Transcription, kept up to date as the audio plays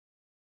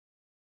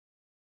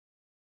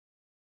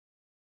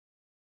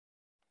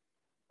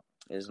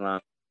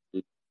Islam.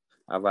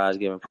 I rise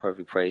giving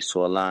perfect praise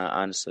to Allah,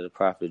 honest to the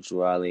Prophet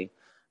Drew Ali,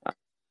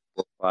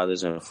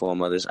 fathers and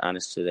foremothers,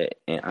 honest to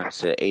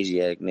the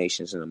Asiatic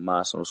nations and the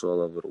Muslims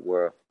all over the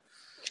world.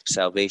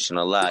 Salvation,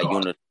 Allah,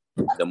 unity,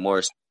 the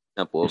Moorish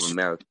Temple of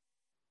America,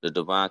 the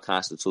Divine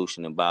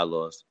Constitution and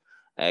Bylaws.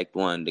 Act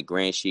 1, the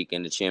Grand Sheikh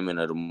and the Chairman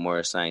of the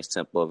Moorish Science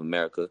Temple of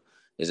America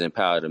is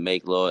empowered to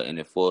make law and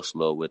enforce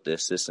law with the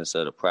assistance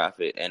of the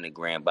Prophet and the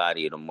Grand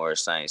Body of the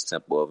Moorish Science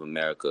Temple of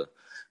America.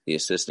 The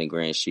Assistant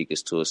Grand Sheikh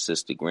is to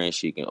assist the Grand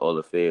Sheikh in all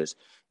affairs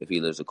if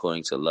he lives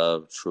according to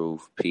love,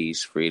 truth,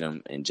 peace,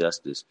 freedom, and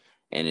justice,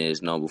 and it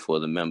is known before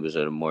the members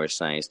of the Moorish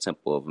Science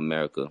Temple of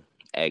America.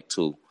 Act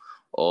 2,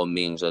 all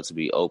meetings are to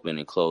be open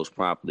and closed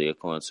promptly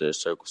according to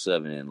Circle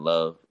 7 in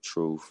love,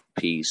 truth,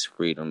 peace,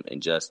 freedom,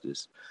 and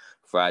justice.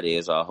 Friday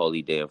is our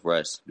holy day of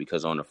rest,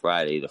 because on the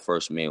Friday the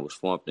first man was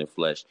formed in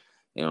flesh,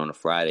 and on the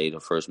Friday the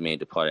first man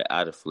departed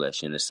out of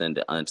flesh and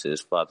ascended unto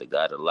his Father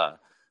God Allah.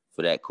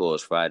 For that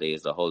cause, Friday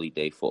is the holy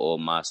day for all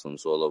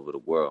Muslims all over the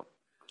world.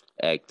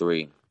 Act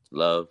 3,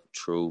 love,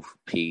 truth,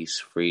 peace,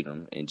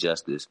 freedom, and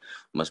justice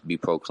must be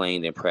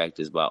proclaimed and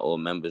practiced by all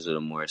members of the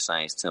Moorish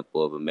Science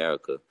Temple of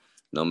America.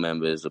 No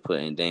member is to put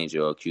in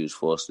danger or accuse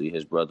falsely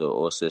his brother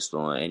or sister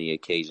on any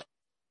occasion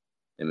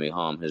that may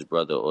harm his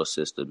brother or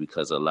sister,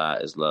 because Allah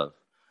is love.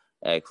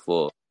 Act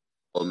 4,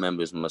 all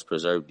members must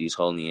preserve these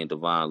holy and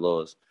divine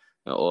laws,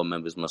 and all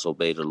members must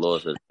obey the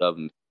laws of the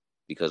government,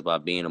 because by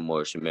being a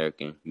Moorish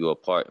American, you are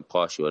part and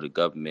partial of the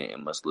government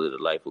and must live a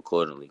life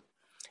accordingly.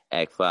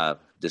 Act 5,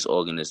 this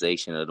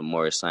organization of the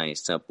Moorish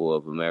Science Temple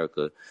of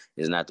America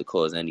is not to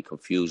cause any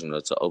confusion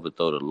or to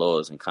overthrow the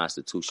laws and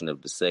constitution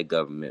of the said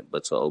government,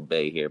 but to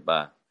obey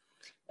hereby.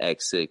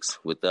 Act 6,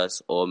 with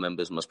us, all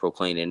members must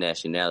proclaim their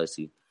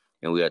nationality,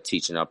 and we are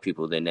teaching our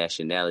people their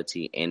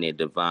nationality and their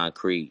divine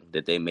creed,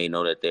 that they may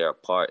know that they are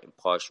part and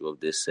partial of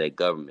this said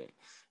government,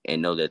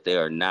 and know that they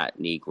are not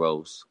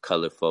Negroes,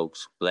 colored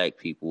folks, black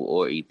people,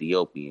 or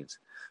Ethiopians,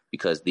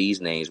 because these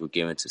names were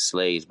given to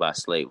slaves by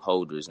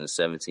slaveholders in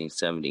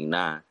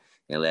 1779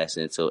 and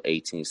lasted until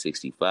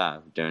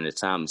 1865 during the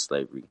time of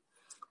slavery.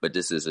 But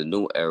this is a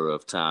new era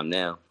of time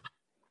now,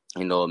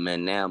 and all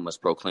men now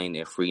must proclaim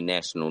their free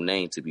national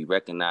name to be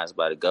recognized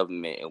by the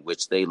government in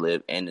which they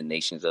live and the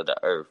nations of the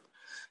earth.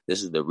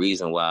 This is the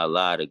reason why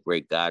Allah, the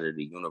great God of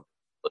the universe,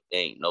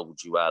 ordained Noble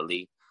Drew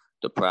Ali,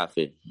 the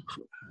Prophet,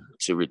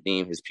 to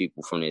redeem his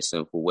people from their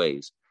sinful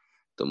ways.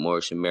 The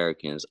Moorish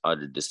Americans are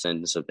the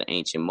descendants of the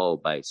ancient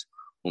Moabites,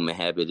 whom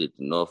inhabited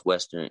the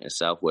northwestern and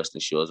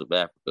southwestern shores of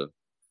Africa.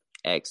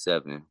 Act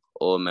 7,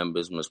 all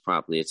members must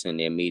promptly attend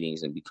their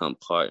meetings and become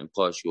part and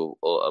partial of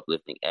all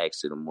uplifting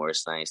acts to the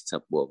Moorish Science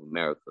Temple of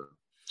America.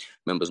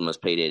 Members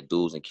must pay their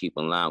dues and keep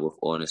in line with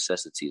all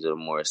necessities of the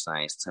Moorish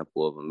Science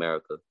Temple of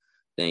America.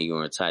 Then you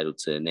are entitled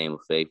to the name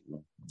of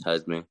faithful.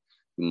 Husband,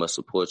 you must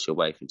support your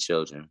wife and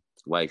children.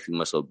 Wife, you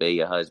must obey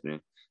your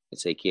husband and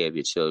take care of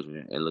your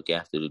children and look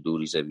after the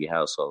duties of your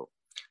household.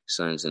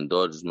 Sons and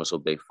daughters must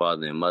obey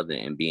father and mother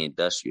and be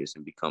industrious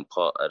and become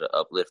part of the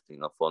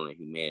uplifting of fallen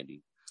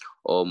humanity.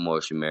 All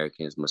Moorish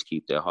Americans must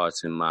keep their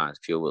hearts and minds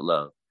pure with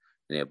love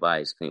and their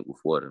bodies clean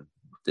before them.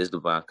 This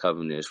divine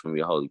covenant is from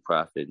your holy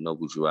prophet,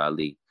 Noble Drew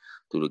Ali,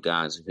 through the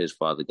guidance of his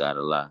Father God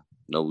Allah.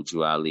 Noble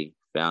Drew Ali,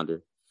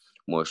 founder,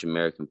 Moorish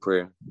American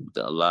prayer,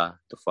 the Allah,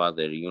 the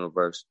Father of the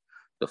universe,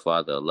 the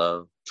Father of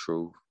love,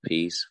 truth,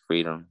 peace,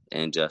 freedom,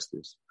 and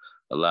justice.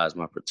 Allah is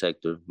my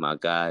protector, my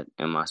guide,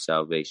 and my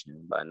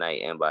salvation by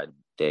night and by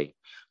day,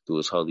 through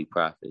his holy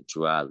prophet,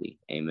 Drew Ali.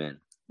 Amen.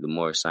 The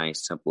Moorish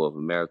Science Temple of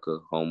America,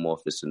 home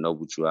office of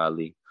Noble Drew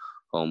Ali,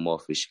 home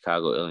office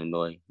Chicago,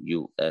 Illinois,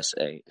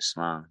 USA.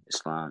 Islam,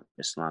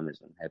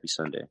 Islamism. Happy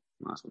Sunday,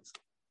 Muslims.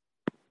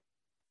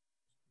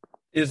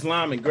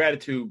 Islam and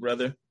gratitude,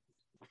 brother.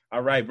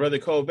 All right, Brother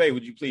Kobe,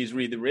 would you please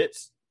read the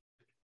writs?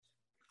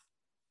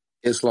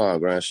 Islam,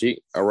 Grand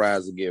Sheikh.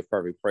 Arise to give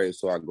perfect praise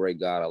to our great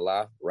God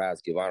Allah.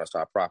 Rise to give honor to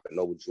our prophet,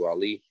 Noble Drew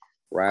Ali.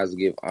 Rise to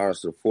give honor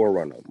to the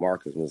forerunner,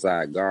 Marcus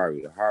Messiah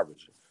Garvey, the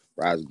harbinger.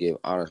 Rise to give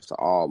honor to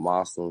all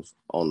Muslims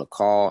on the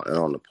call and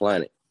on the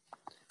planet.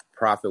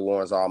 Prophet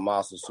warns all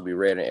Muslims to be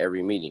read in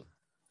every meeting.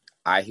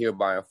 I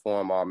hereby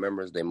inform all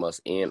members they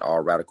must end all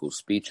radical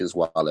speeches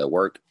while at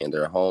work, in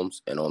their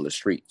homes, and on the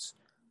streets.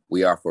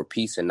 We are for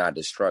peace and not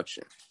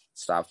destruction.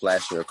 Stop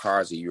flashing your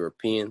cards at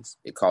Europeans.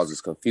 It causes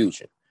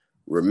confusion.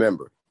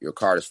 Remember, your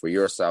card is for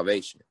your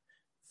salvation.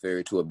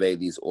 Failure to obey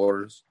these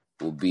orders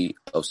will be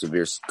of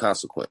severe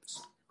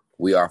consequence.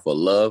 We are for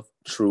love,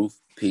 truth,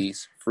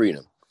 peace,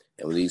 freedom.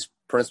 And when these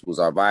principles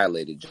are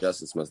violated,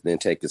 justice must then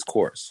take its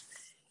course.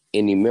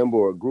 Any member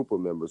or group of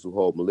members who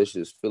hold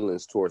malicious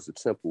feelings towards the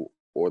temple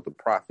or the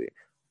prophet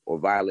or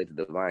violate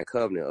the divine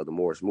covenant of the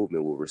Moorish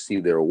movement will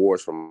receive their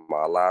rewards from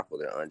Allah for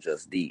their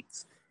unjust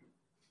deeds.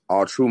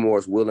 All true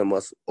Moors will and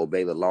must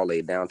obey the law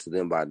laid down to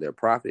them by their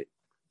prophet.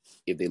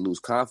 If they lose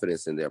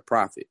confidence in their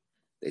prophet,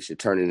 they should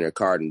turn in their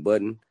card and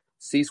button,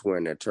 cease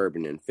wearing their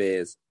turban and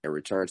fez, and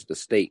return to the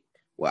state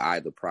where I,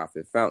 the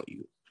prophet, found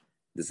you.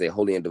 This is a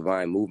holy and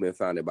divine movement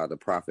founded by the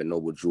prophet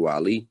Noble Drew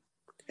Ali,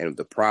 and if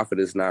the prophet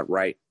is not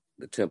right,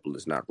 the temple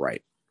is not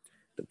right.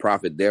 The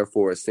prophet,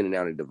 therefore, is sending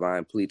out a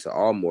divine plea to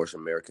all Moorish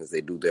Americans.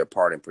 They do their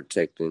part in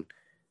protecting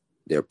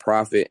their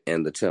prophet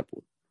and the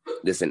temple.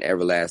 This is an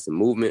everlasting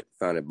movement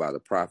founded by the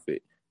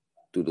prophet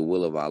through the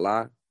will of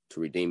Allah to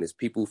redeem his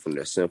people from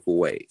their sinful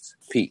ways.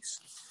 Peace.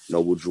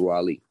 Noble Drew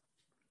Ali.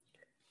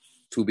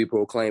 To be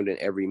proclaimed in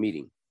every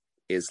meeting.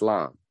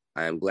 Islam.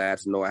 I am glad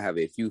to know I have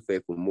a few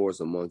faithful Moors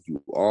among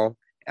you all,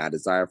 and I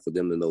desire for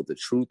them to know the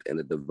truth and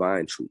the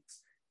divine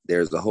truth.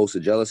 There is a host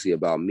of jealousy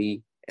about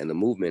me and the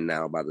movement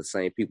now by the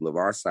same people of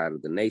our side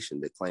of the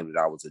nation that claimed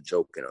that I was a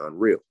joke and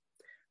unreal.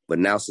 But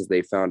now, since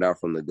they found out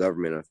from the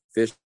government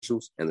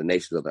officials and the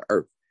nations of the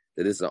earth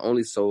that this is the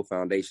only sole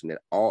foundation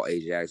that all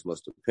Asiatics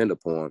must depend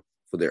upon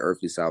for their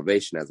earthly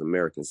salvation as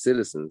American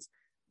citizens,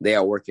 they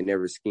are working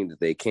every scheme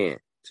that they can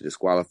to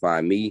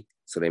disqualify me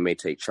so they may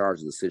take charge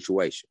of the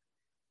situation.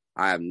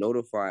 I have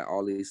notified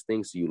all these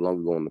things to you long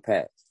ago in the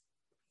past.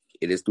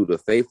 It is through the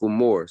faithful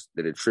Moors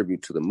that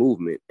attribute to the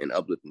movement and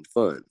uplifting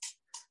funds.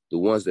 The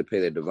ones that pay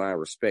their divine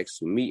respects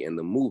to me and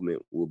the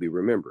movement will be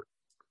remembered.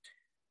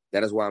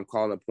 That is why I'm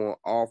calling upon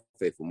all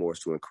faithful Moors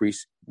to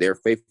increase their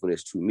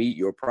faithfulness to me,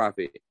 your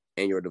prophet,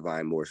 and your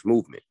divine Moorish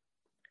movement.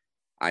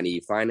 I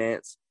need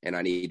finance, and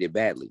I need it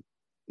badly.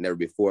 Never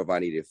before have I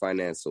needed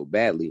finance so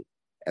badly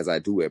as I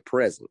do at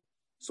present,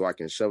 so I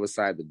can shove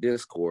aside the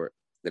discord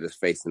that is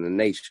facing the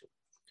nation.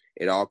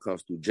 It all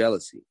comes through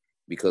jealousy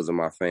because of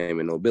my fame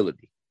and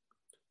nobility.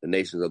 The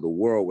nations of the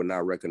world will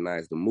not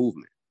recognize the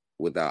movement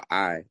without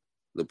I,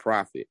 the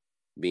prophet,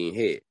 being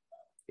head.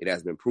 It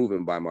has been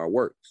proven by my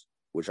works,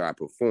 which I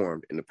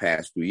performed in the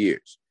past few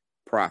years.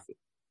 Prophet,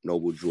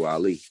 Noble Drew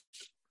Ali.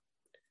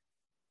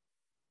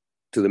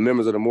 To the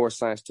members of the Moorish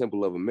Science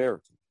Temple of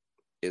America,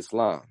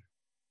 Islam.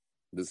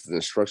 This is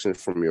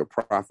instructions from your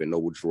prophet,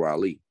 Noble Drew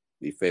Ali.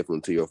 Be faithful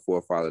unto your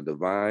forefather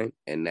divine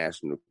and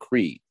national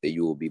creed, that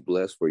you will be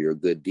blessed for your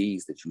good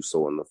deeds that you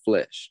sow in the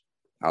flesh.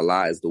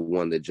 Allah is the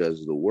one that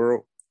judges the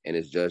world, and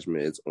his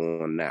judgment is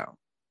on now.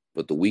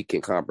 But the weak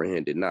can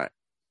comprehend it not.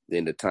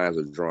 Then the times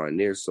are drawing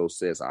near, so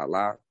says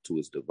Allah to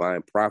his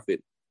divine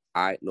prophet,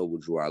 I, Noble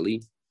Drew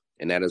Ali,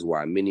 and that is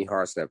why many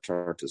hearts have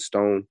turned to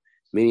stone.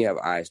 Many have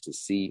eyes to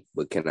see,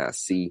 but cannot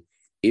see,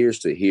 ears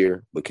to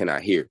hear, but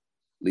cannot hear,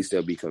 lest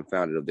they'll be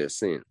confounded of their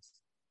sins.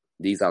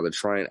 These are the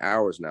trying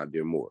hours now,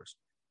 dear Moors,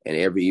 and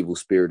every evil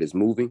spirit is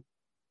moving,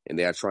 and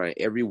they are trying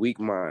every weak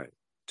mind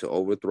to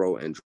overthrow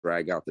and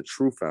drag out the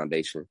true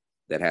foundation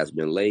that has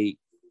been laid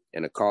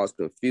and to cause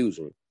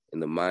confusion in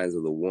the minds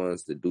of the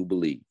ones that do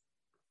believe.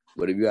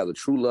 But if you have the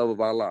true love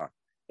of Allah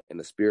and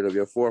the spirit of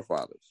your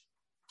forefathers,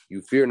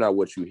 you fear not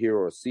what you hear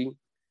or see,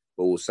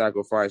 but will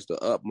sacrifice the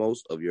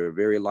utmost of your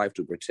very life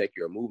to protect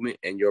your movement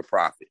and your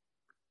prophet.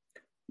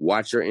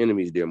 Watch your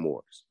enemies, dear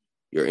Moors.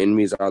 Your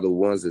enemies are the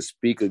ones that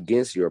speak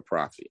against your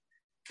prophet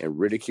and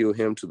ridicule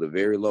him to the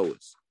very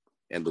lowest,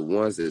 and the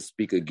ones that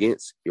speak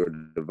against your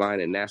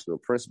divine and national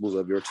principles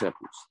of your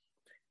temples.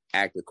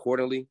 Act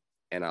accordingly,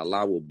 and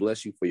Allah will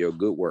bless you for your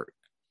good work.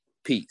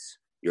 Peace.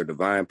 Your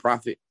divine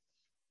prophet,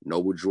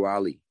 Noble Drew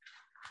Ali.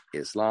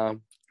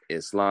 Islam,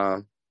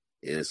 Islam,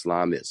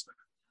 Islamism.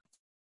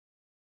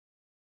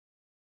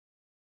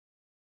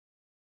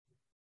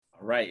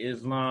 All right,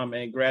 Islam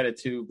and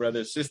gratitude,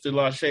 brother. Sister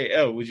Lachey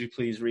L., would you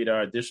please read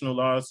our additional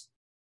laws?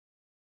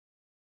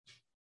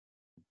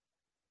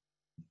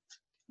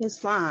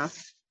 Islam.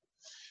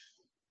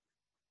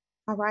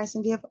 I rise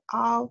and give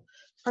all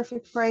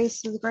perfect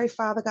praise to the great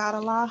Father God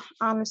Allah,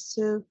 honors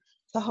to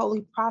the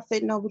Holy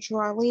Prophet Noble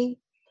Drew Ali,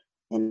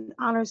 and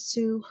honors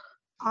to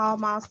all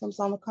Muslims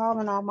on the call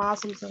and all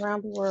Muslims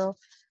around the world.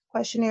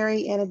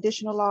 Questionary and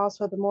additional laws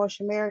for the Moorish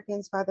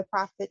Americans by the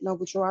Prophet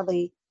Noble Drew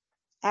Ali.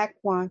 Act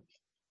 1.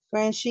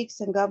 Grand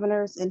sheikhs and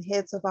governors and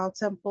heads of all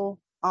temple,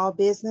 all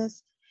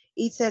business.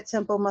 Each said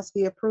temple must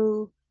be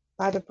approved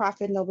by the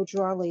Prophet Noble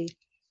Drew Ali.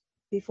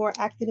 Before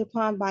acted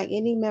upon by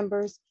any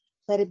members,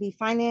 let it be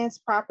finance,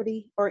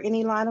 property, or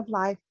any line of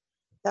life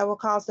that will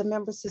cause the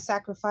members to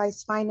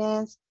sacrifice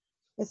finance,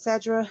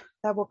 etc.,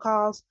 that will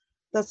cause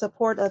the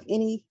support of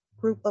any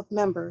group of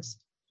members.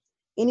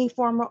 Any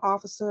former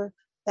officer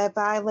that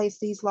violates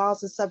these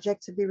laws is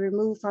subject to be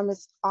removed from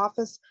his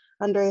office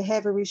under a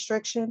heavy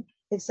restriction,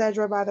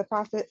 etc., by the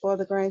Prophet or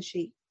the Grand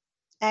Sheikh.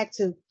 Act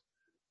 2.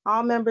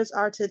 All members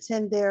are to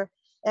attend their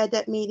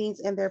EDET meetings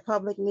and their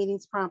public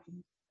meetings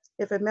promptly.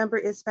 If a member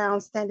is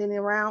found standing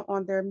around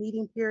on their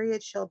meeting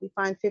period, shall be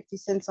fined 50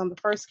 cents on the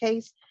first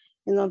case,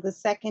 and on the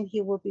second, he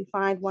will be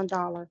fined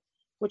 $1,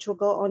 which will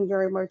go on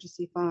your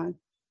emergency fund.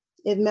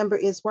 If member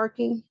is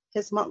working,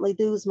 his monthly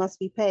dues must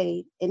be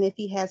paid, and if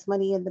he has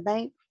money in the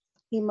bank,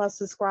 he must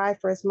subscribe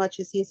for as much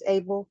as he is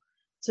able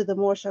to the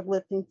Moorish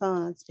uplifting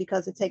funds,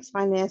 because it takes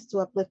finance to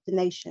uplift the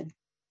nation.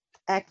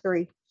 Act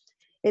 3.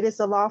 It is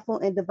the lawful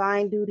and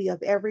divine duty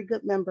of every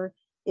good member,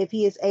 if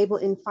he is able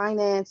in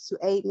finance, to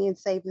aid me in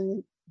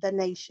saving the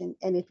nation,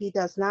 and if he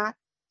does not,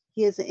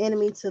 he is an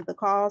enemy to the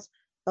cause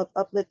of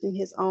uplifting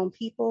his own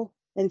people,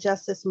 and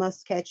justice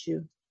must catch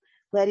you.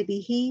 Let it be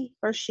he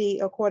or she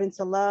according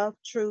to love,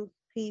 truth,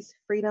 peace,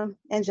 freedom,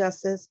 and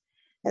justice,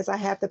 as I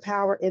have the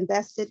power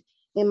invested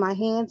in my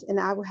hands, and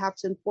I will have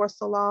to enforce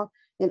the law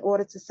in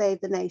order to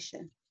save the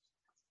nation.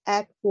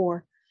 Act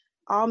 4.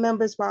 All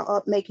members, while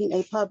up making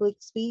a public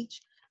speech,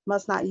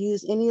 must not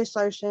use any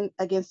assertion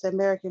against the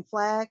American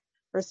flag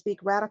or speak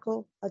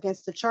radical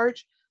against the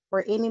church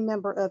or any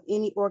member of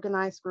any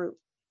organized group,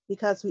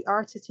 because we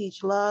are to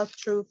teach love,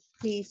 truth,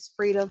 peace,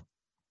 freedom,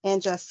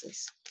 and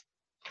justice.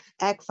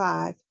 Act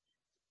 5.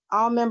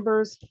 All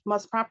members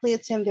must promptly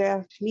attend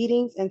their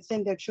meetings and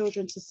send their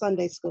children to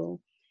Sunday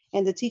school,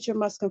 and the teacher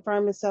must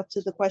confirm himself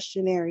to the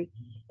questionnaire,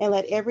 and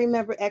let every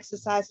member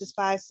exercise his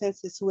 5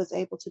 senses who is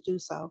able to do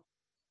so,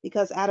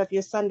 because out of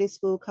your Sunday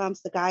school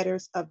comes the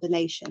guiders of the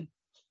nation.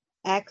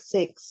 Act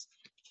 6.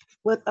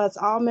 With us,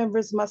 all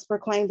members must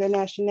proclaim their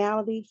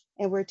nationality,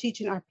 and we're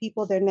teaching our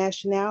people their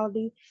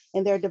nationality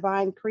and their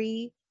divine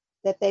creed,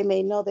 that they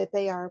may know that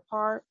they are a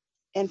part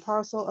and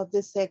parcel of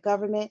this said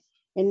government,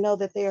 and know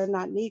that they are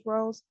not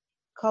Negroes,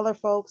 colored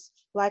folks,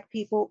 Black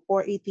people,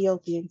 or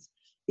Ethiopians,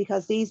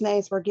 because these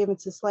names were given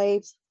to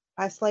slaves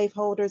by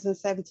slaveholders in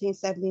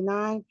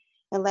 1779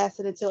 and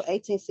lasted until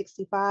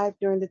 1865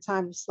 during the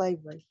time of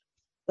slavery.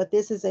 But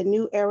this is a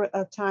new era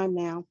of time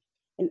now,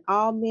 and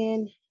all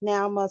men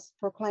now must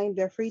proclaim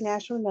their free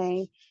national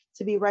name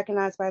to be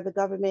recognized by the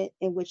government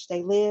in which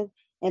they live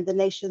and the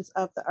nations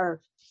of the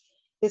earth.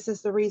 This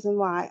is the reason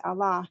why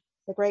Allah,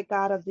 the great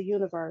God of the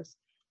universe,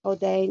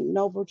 ordained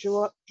Noble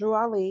Drew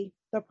Ali,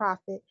 the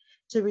prophet,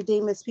 to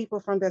redeem his people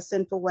from their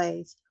sinful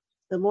ways.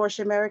 The Moorish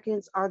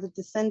Americans are the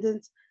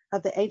descendants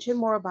of the ancient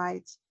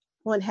Moabites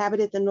who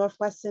inhabited the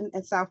northwestern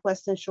and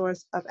southwestern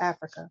shores of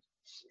Africa.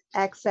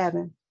 Act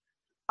 7.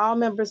 All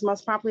members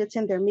must promptly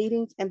attend their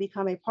meetings and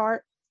become a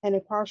part and a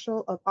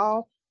partial of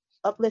all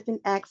uplifting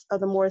acts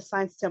of the Moorish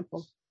Science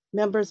Temple.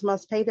 Members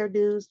must pay their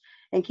dues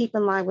and keep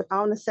in line with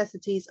all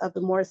necessities of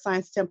the Moorish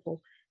Science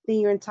Temple. Then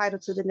you're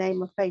entitled to the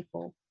name of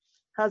faithful.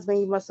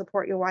 Husband, you must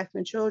support your wife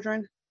and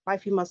children.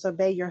 Wife, you must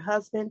obey your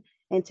husband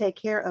and take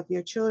care of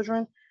your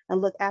children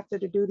and look after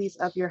the duties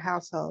of your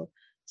household.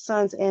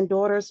 Sons and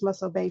daughters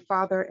must obey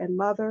father and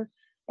mother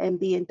and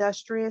be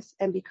industrious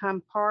and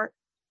become part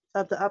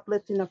of the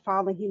uplifting of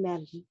fallen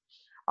humanity.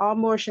 All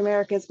Moorish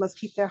Americans must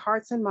keep their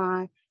hearts and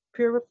mind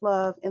pure with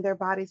love and their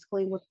bodies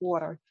clean with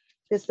water.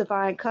 This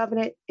divine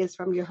covenant is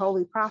from your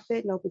holy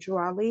prophet, Noble Drew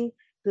Ali,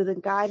 through the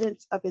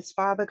guidance of his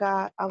Father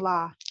God,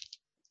 Allah.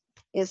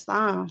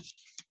 Islam.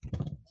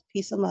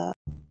 Peace and love.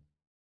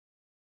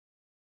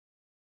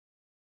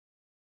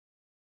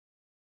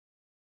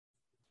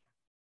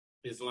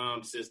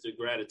 Islam, sister,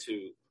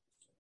 gratitude.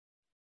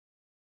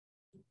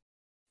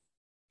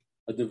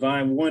 A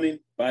divine warning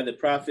by the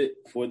prophet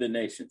for the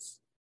nations.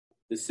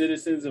 The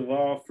citizens of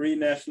all free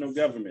national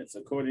governments,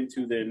 according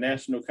to their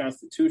national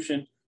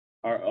constitution,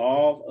 are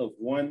all of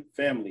one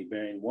family,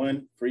 bearing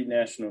one free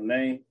national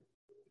name.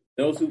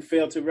 Those who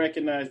fail to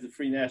recognize the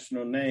free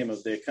national name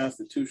of their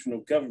constitutional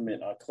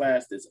government are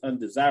classed as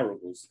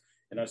undesirables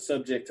and are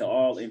subject to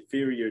all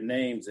inferior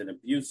names and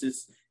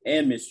abuses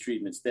and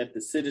mistreatments that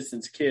the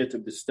citizens care to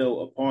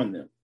bestow upon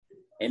them.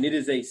 And it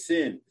is a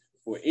sin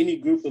for any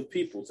group of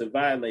people to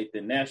violate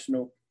the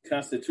national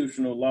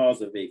constitutional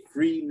laws of a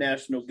free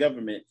national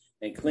government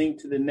and cling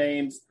to the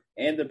names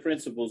and the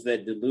principles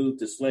that delude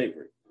to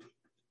slavery.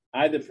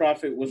 I, the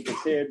prophet, was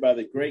prepared by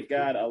the great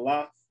God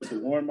Allah to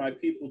warn my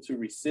people to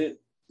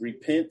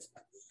repent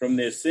from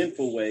their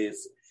sinful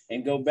ways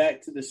and go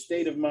back to the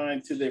state of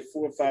mind to their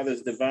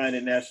forefathers' divine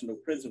and national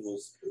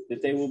principles,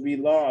 that they will be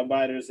law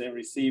abiders and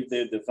receive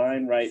their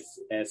divine rights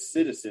as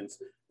citizens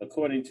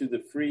according to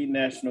the free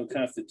national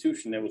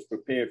constitution that was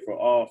prepared for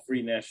all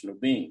free national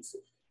beings.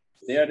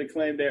 They are to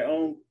claim their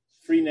own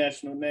free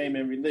national name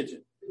and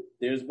religion.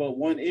 There is but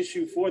one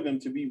issue for them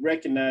to be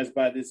recognized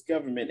by this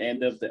government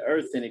and of the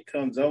earth, and it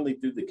comes only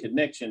through the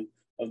connection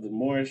of the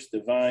Moorish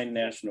divine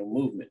national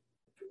movement,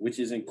 which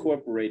is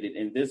incorporated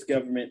in this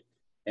government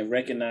and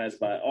recognized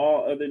by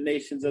all other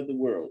nations of the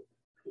world.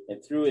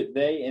 And through it,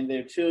 they and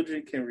their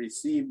children can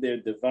receive their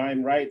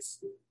divine rights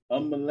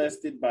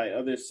unmolested by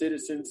other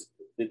citizens,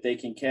 that they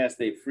can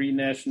cast a free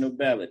national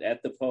ballot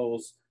at the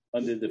polls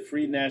under the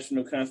free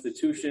national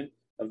constitution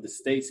of the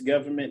state's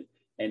government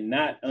and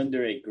not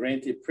under a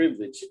granted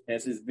privilege,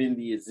 as has been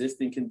the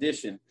existing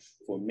condition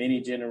for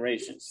many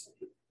generations.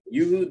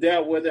 You who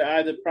doubt whether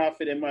I, the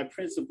prophet, and my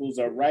principles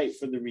are right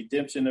for the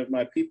redemption of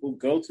my people,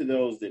 go to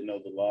those that know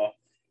the law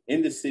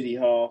in the city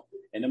hall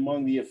and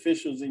among the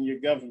officials in your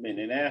government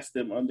and ask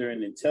them under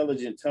an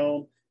intelligent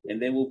tone,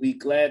 and they will be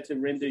glad to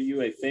render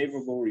you a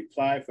favorable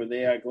reply, for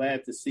they are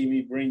glad to see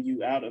me bring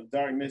you out of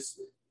darkness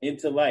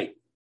into light.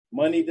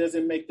 Money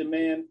doesn't make the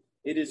man.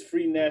 It is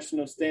free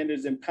national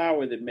standards and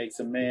power that makes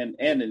a man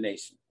and a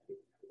nation.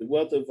 The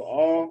wealth of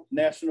all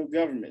national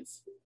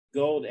governments,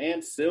 gold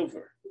and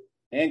silver,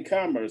 and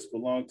commerce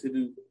belong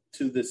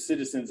to the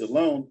citizens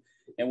alone,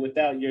 and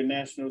without your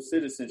national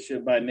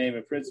citizenship by name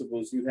and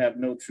principles, you have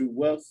no true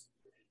wealth.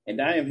 And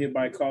I am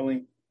hereby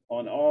calling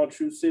on all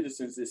true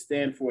citizens that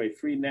stand for a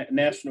free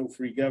national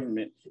free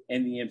government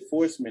and the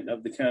enforcement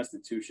of the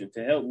Constitution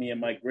to help me in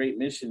my great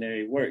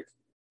missionary work.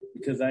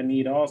 because I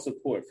need all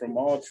support from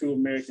all true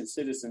American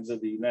citizens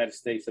of the United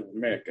States of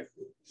America.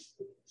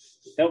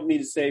 Help me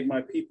to save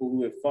my people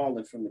who have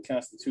fallen from the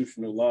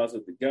constitutional laws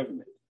of the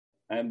government.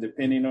 I am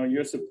depending on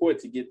your support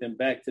to get them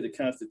back to the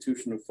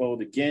constitutional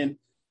fold again,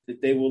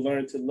 that they will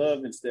learn to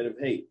love instead of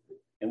hate,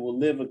 and will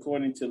live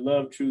according to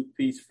love, truth,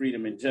 peace,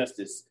 freedom, and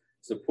justice,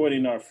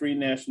 supporting our free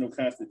national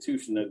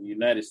constitution of the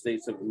United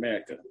States of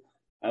America.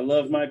 I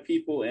love my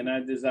people, and I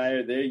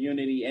desire their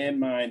unity and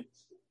mine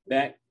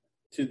back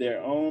to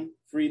their own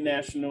free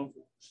national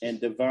and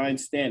divine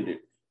standard,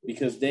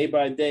 because day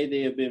by day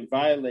they have been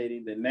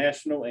violating the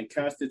national and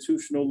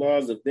constitutional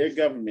laws of their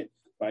government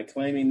by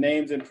claiming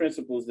names and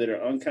principles that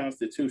are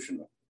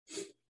unconstitutional.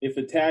 If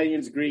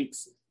Italians,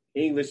 Greeks,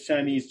 English,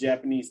 Chinese,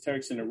 Japanese,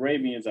 Turks, and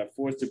Arabians are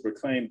forced to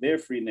proclaim their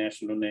free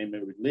national name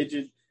and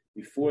religion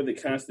before the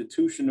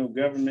constitutional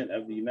government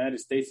of the United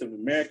States of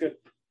America,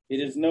 it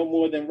is no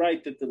more than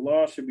right that the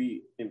law should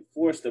be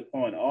enforced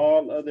upon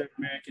all other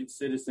American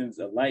citizens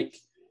alike.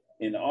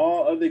 In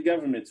all other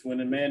governments,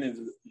 when a man is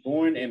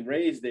born and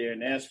raised there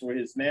and asks for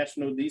his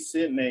national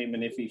descent name,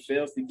 and if he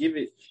fails to give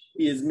it,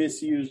 he is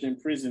misused,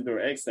 imprisoned, or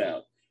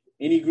exiled.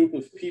 Any group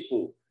of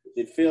people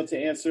that fail to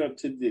answer up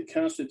to the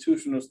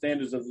constitutional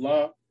standards of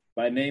law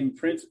by name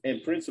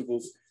and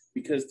principles,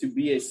 because to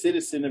be a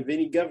citizen of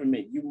any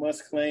government, you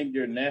must claim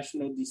your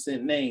national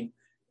descent name,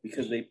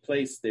 because they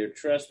place their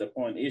trust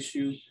upon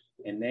issue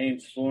and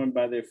names formed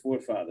by their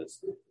forefathers.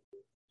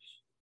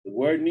 The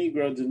word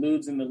Negro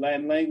deludes in the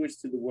Latin language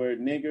to the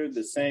word nigger,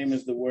 the same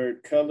as the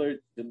word colored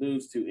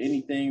deludes to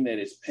anything that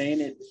is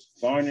painted,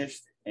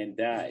 varnished, and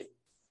dyed.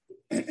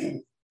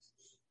 And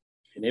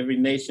every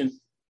nation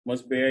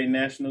must bear a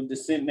national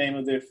descent name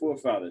of their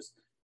forefathers,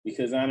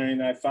 because honoring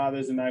thy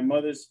fathers and thy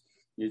mothers,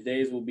 your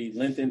days will be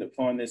lengthened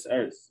upon this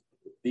earth.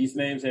 These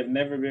names have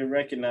never been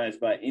recognized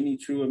by any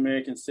true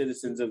American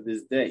citizens of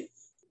this day.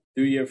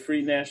 Through your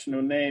free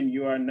national name,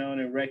 you are known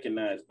and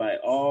recognized by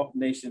all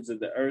nations of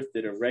the earth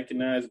that are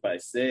recognized by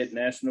said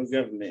national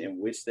government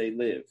in which they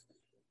live.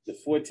 The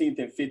 14th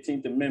and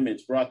 15th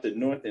Amendments brought the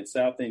North and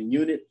South in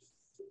unit,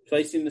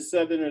 placing the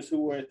Southerners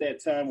who were at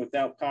that time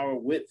without power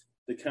with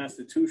the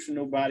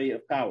constitutional body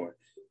of power.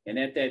 And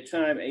at that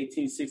time,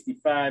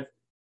 1865,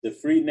 the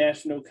free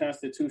national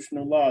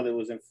constitutional law that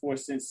was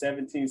enforced since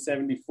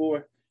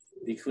 1774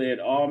 declared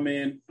all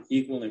men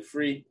equal and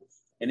free.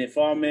 And if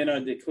all men are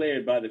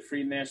declared by the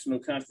free national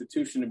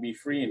constitution to be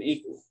free and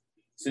equal,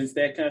 since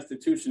that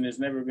constitution has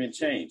never been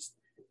changed,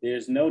 there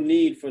is no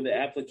need for the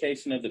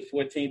application of the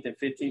 14th and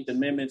 15th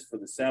Amendments for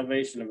the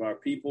salvation of our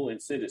people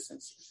and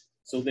citizens.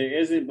 So there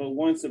isn't but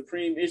one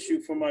supreme issue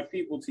for my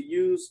people to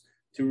use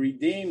to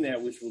redeem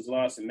that which was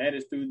lost, and that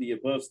is through the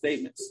above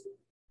statements.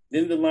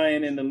 Then the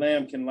lion and the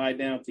lamb can lie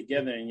down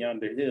together in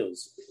yonder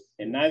hills,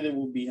 and neither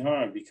will be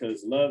harmed,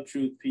 because love,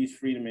 truth, peace,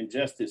 freedom, and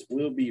justice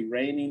will be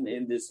reigning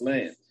in this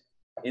land.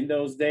 In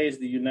those days,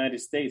 the United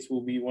States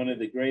will be one of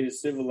the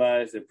greatest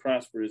civilized and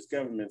prosperous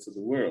governments of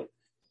the world.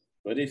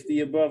 But if the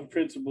above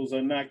principles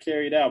are not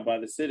carried out by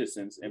the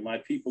citizens and my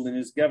people in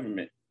this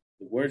government,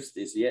 the worst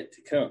is yet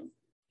to come,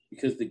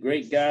 because the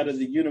great God of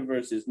the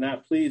universe is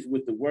not pleased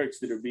with the works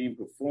that are being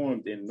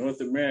performed in North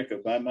America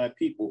by my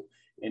people,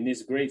 and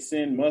this great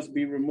sin must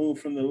be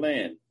removed from the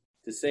land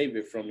to save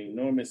it from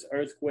enormous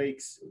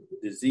earthquakes,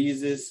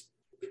 diseases,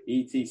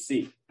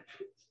 etc.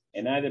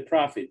 And I, the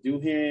prophet, do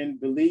herein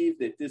believe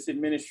that this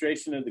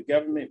administration of the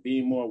government,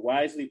 being more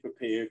wisely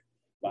prepared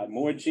by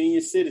more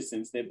genius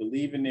citizens that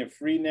believe in their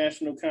free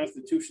national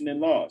constitution and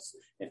laws,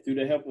 and through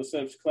the help of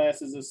such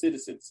classes of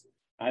citizens,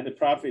 I, the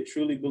prophet,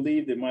 truly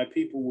believe that my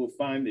people will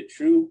find the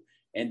true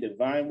and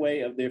divine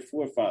way of their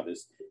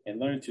forefathers and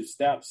learn to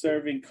stop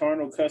serving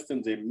carnal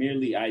customs and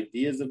merely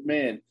ideas of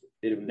man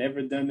that have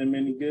never done them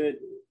any good,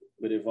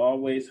 but have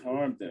always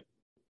harmed them.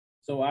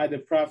 So I, the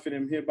prophet,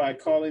 am hereby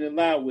calling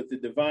aloud with the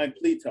divine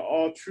plea to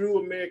all true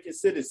American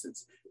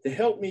citizens to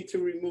help me to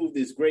remove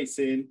this great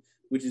sin,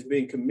 which has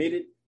been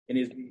committed and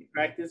is being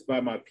practiced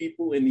by my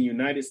people in the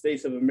United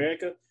States of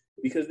America,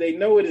 because they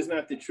know it is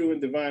not the true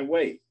and divine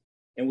way.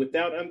 And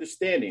without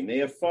understanding, they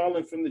have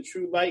fallen from the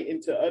true light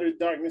into utter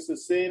darkness of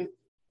sin,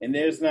 and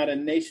there's not a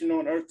nation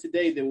on earth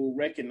today that will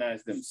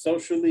recognize them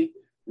socially,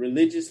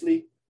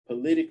 religiously,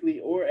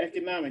 politically, or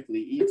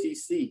economically,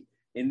 etc.,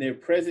 in their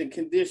present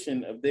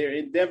condition of their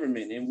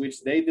endeavorment in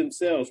which they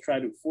themselves try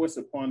to force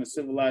upon a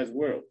civilized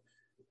world.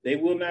 They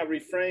will not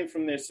refrain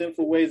from their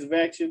sinful ways of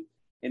action,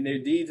 and their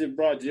deeds have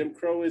brought Jim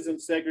Crowism,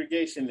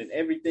 segregation, and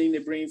everything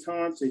that brings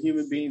harm to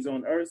human beings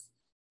on earth,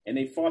 and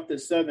they fought the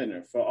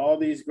Southerner for all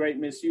these great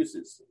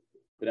misuses.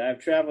 But I have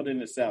traveled in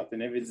the South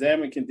and have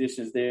examined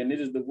conditions there, and it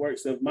is the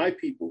works of my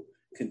people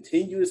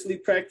continuously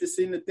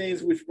practicing the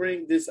things which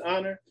bring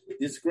dishonor,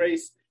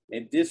 disgrace,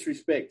 and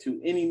disrespect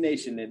to any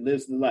nation that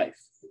lives the life.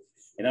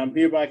 And I'm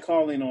hereby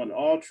calling on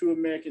all true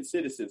American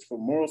citizens for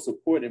moral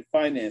support and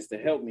finance to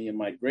help me in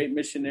my great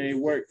missionary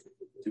work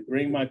to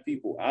bring my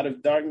people out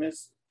of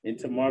darkness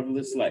into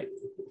marvelous light.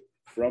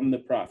 From the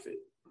prophet.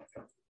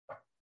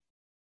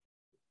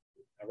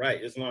 All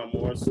right, Islam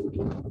Wars.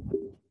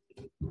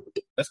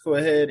 let's go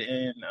ahead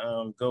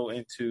and go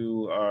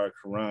into our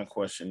Quran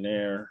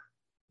questionnaire.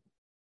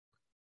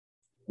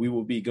 We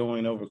will be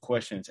going over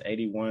questions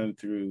 81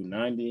 through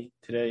 90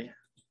 today.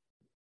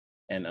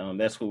 And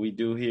that's what we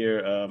do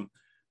here.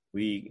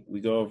 We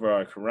go over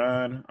our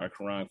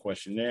Quran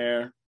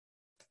questionnaire,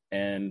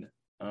 and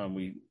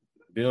we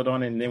build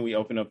on it, and then we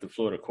open up the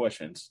floor to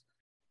questions.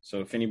 So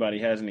if anybody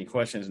has any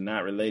questions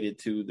not related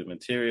to the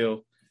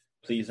material,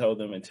 please hold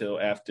them until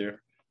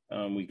after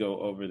we go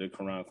over the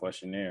Quran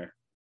questionnaire.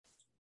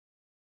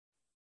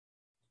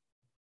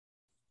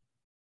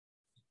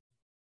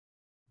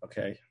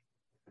 Okay.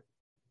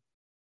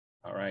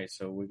 All right,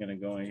 so we're going to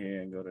go in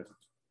here and go to,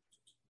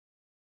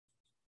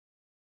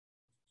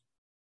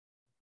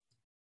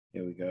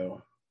 here we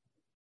go.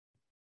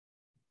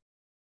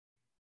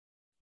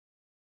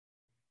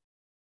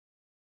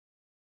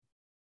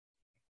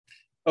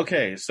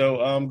 Okay, so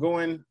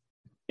going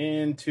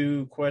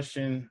into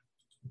question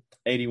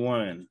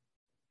 81,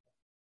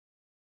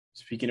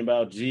 speaking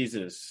about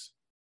Jesus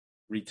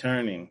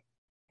returning.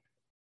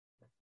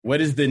 What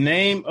is the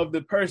name of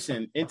the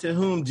person into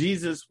whom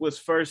Jesus was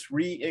first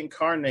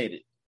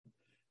reincarnated?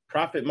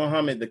 Prophet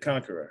Muhammad the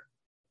Conqueror.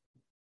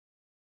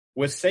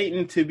 Was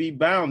Satan to be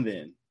bound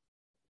then?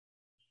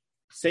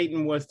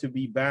 Satan was to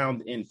be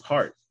bound in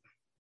part.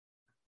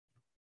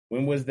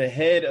 When was the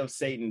head of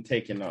Satan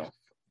taken off?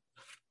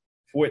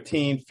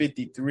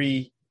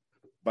 1453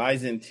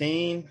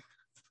 Byzantine.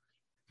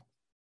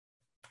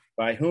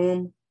 By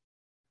whom?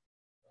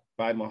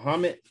 By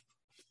Muhammad.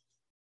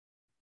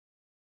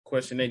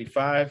 Question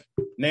 85.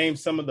 Name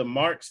some of the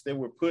marks that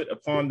were put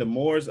upon the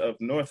Moors of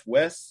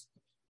Northwest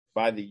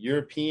by the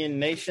European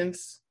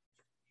nations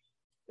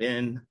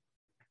in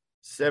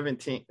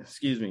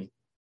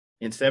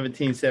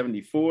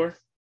 1774.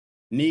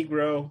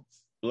 Negro,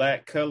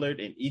 black, colored,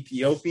 and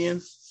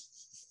Ethiopian.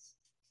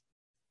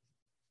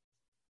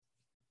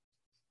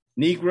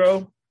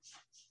 Negro,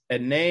 a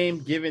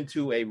name given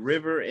to a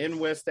river in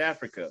West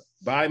Africa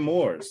by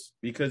Moors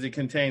because it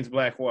contains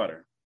black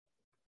water.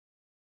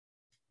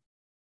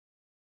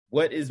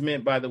 What is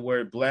meant by the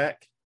word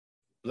black?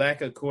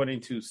 Black,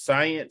 according to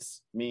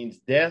science, means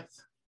death.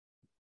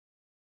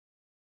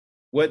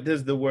 What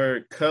does the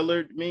word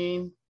colored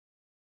mean?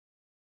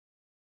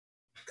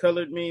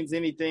 Colored means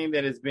anything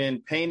that has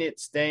been painted,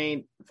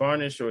 stained,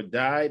 varnished, or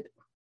dyed.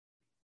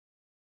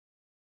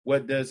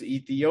 What does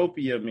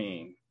Ethiopia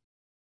mean?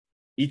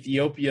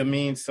 Ethiopia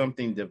means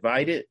something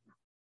divided.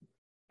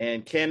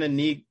 And can a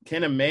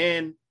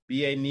man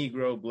be a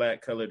Negro,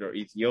 black, colored, or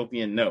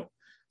Ethiopian? No.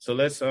 So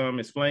let's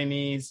explain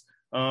these.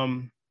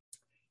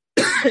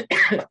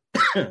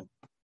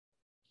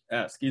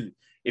 Excuse me.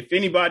 If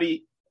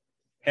anybody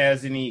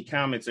has any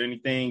comments or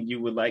anything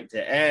you would like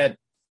to add,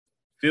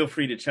 feel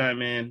free to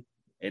chime in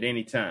at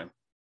any time.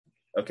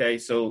 Okay,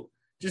 so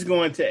just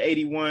going to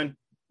 81.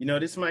 You know,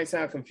 this might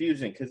sound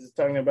confusing because it's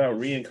talking about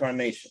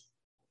reincarnation,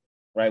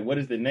 right? What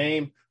is the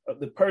name of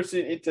the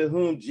person into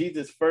whom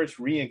Jesus first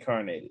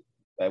reincarnated?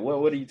 Like,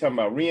 what are you talking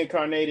about?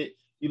 Reincarnated?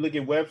 You look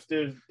at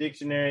Webster's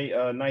Dictionary,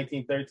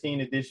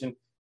 1913 edition,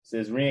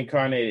 says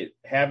reincarnated,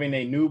 having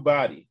a new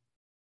body,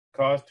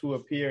 caused to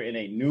appear in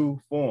a new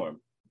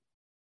form.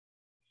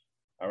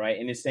 All right,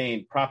 and it's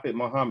saying Prophet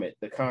Muhammad,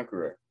 the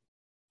Conqueror.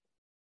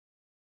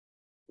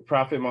 The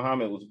Prophet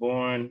Muhammad was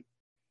born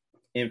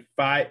in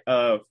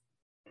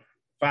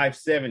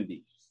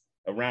 570,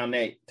 around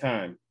that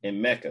time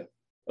in Mecca,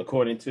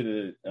 according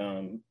to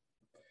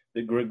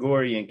the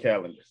Gregorian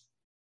calendar.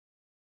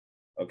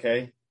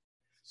 Okay,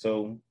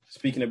 so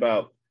speaking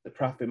about the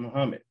Prophet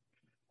Muhammad,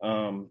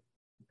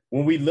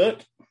 when we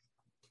look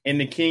in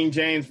the King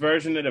James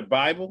Version of the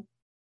Bible,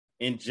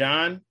 in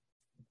John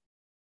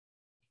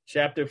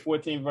chapter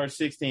 14, verse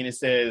 16, it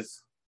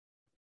says,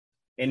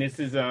 and this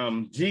is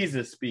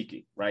Jesus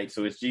speaking, right?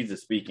 So it's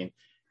Jesus speaking.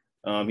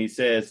 He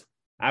says,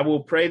 I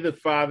will pray the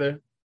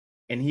Father,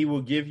 and he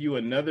will give you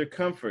another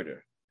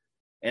comforter,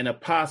 an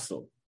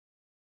apostle.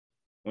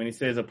 When he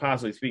says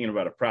apostle, he's speaking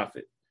about a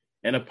prophet.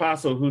 An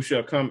apostle who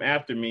shall come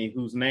after me,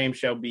 whose name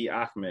shall be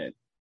Ahmed.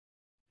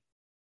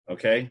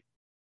 Okay?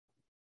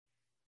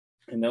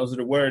 And those are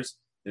the words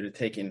that are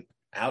taken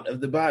out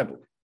of the Bible,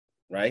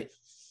 right?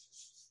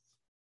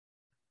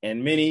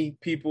 And many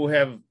people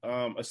have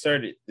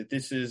asserted that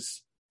this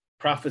is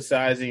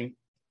prophesizing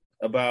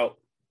about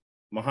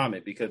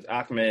Muhammad because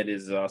Ahmed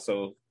is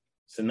also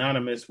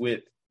synonymous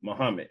with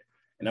Muhammad.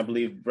 And I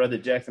believe Brother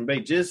Jackson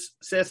Bay just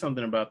said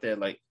something about that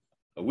like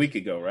a week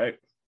ago, right?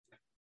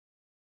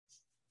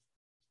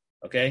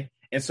 Okay.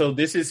 And so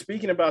this is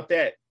speaking about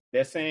that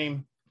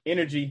same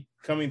energy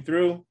coming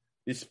through,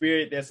 the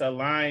spirit that's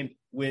aligned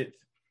with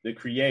the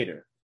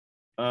Creator.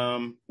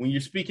 When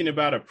you're speaking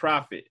about a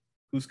prophet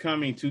who's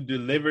coming to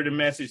deliver the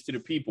message to the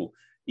people,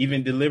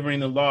 even delivering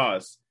the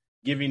laws,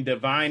 giving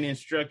divine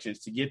instructions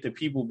to get the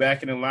people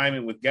back in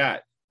alignment with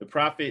God, the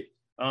prophet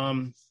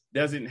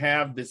doesn't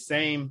have the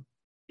same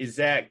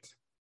exact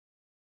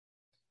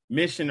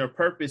mission or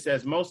purpose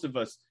as most of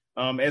us.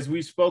 As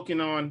we've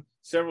spoken on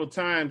several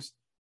times,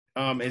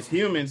 as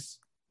humans,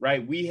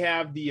 right, we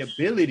have the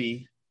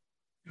ability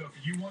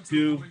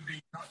to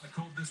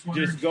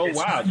just go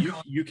wild.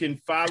 You can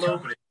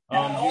follow.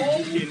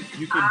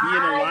 You can be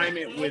in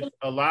alignment with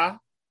Allah,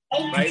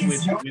 right?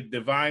 With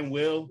divine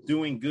will,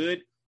 doing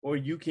good, or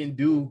you can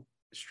do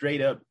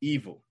straight up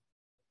evil,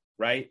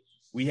 right?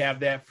 We have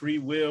that free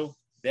will,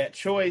 that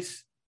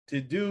choice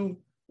to do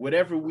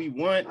whatever we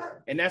want.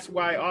 And that's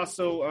why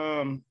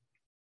also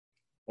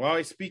we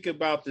always speak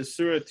about the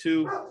Surah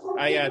 2,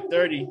 Ayat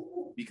 30,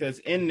 because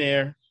in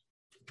there,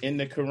 in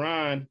the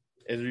Quran,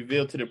 as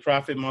revealed to the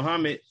Prophet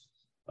Muhammad,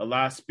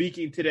 Allah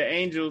speaking to the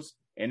angels,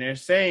 and they're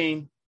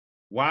saying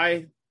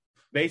why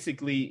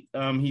basically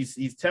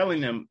he's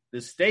telling them the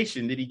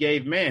station that he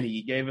gave man.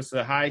 He gave us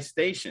a high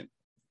station,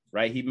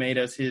 right? He made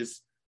us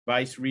his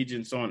vice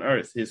regents on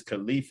earth, his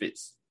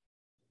caliphates,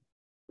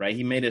 right?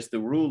 He made us the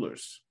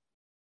rulers.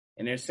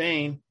 And they're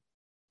saying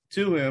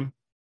to him,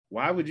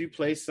 why would you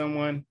place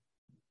someone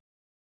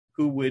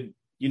who would,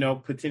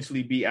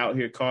 potentially be out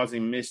here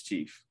causing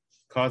mischief,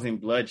 causing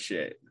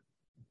bloodshed,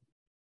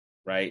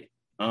 right?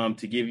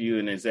 To give you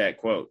an exact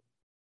quote.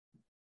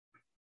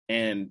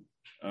 And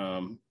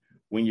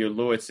when your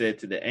Lord said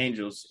to the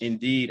angels,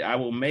 indeed, I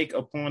will make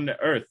upon the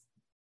earth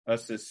a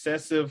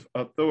successive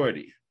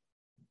authority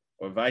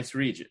or vice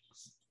regent.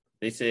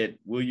 They said,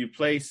 will you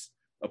place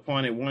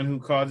upon it one who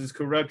causes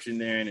corruption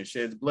therein and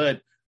sheds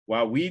blood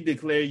while we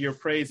declare your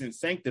praise and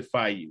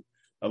sanctify you?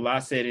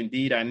 Allah said,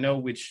 indeed, I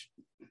know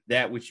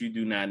that which you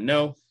do not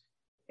know.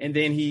 And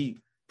then he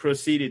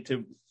proceeded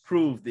to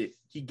prove that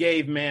he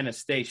gave man a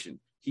station.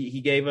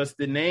 He gave us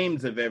the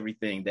names of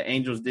everything. The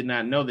angels did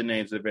not know the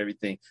names of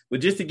everything.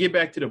 But just to get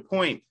back to the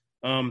point,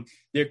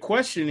 they're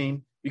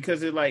questioning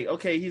because they're like,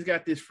 okay, he's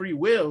got this free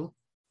will.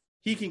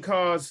 He can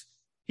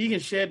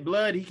shed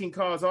blood. He can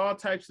cause all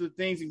types of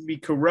things. He can be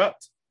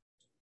corrupt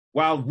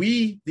while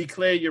we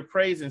declare your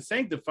praise and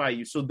sanctify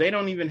you. So they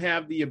don't even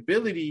have the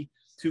ability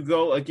to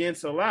go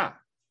against Allah,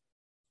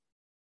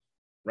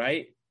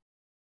 right?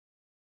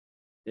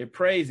 They're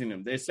praising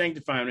him. They're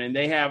sanctifying him, and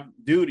they have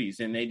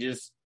duties, and they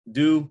just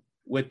do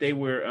what they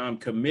were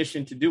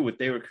commissioned to do, what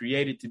they were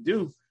created to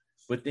do.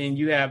 But then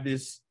you have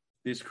this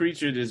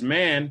creature, this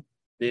man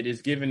that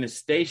is given a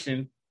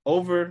station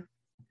over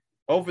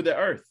the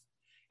earth.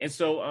 And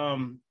so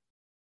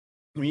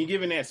when you're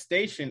given that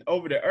station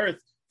over the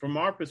earth, from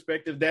our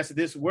perspective, that's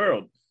this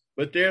world.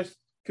 But there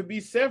could be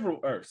several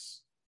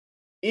earths.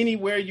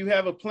 Anywhere you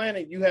have a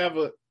planet, you have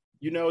a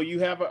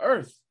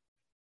earth.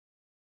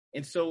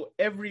 And so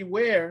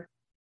everywhere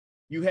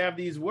you have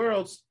these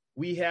worlds,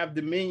 we have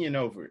dominion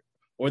over it,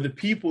 or the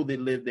people that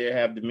live there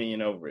have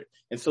dominion over it.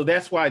 And so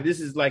that's why this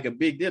is like a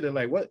big deal. They're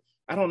like, what?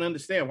 I don't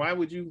understand. Why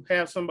would you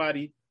have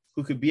somebody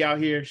who could be out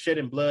here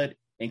shedding blood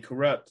and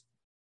corrupt?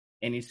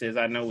 And he says,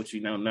 I know what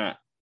you know not.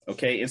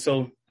 Okay. And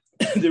so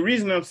the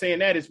reason I'm saying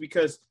that is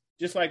because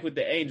just like with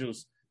the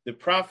angels, the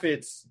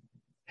prophets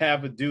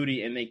have a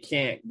duty and they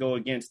can't go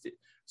against it.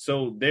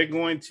 So they're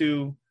going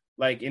to,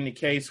 like in the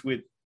case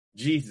with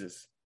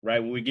Jesus, right?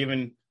 When we're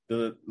given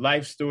the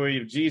life story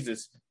of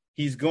Jesus,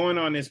 he's going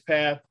on this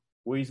path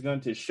where he's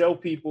going to show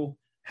people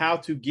how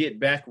to get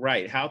back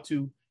right, how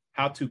to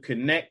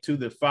connect to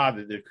the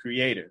Father, the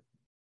Creator,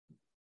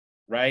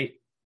 right?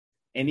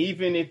 And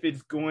even if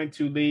it's going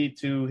to lead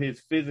to his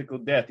physical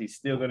death, he's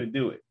still going to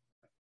do it.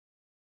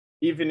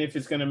 Even if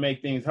it's going to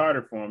make things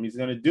harder for him, he's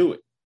going to do it.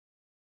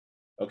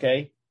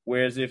 Okay?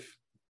 Whereas if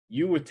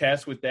you were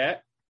tasked with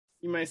that,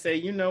 you might say,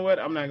 you know what,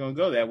 I'm not going to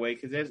go that way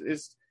because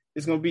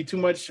it's going to be too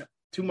much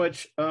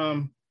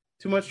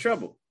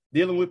trouble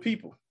dealing with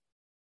people.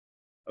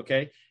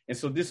 Okay? And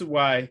so this is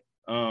why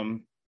I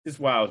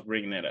was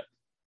bringing that up.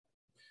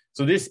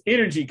 So this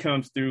energy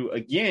comes through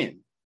again,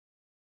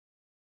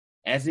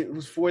 as it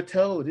was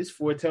foretold. It's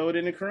foretold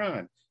in the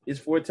Quran. It's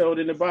foretold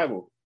in the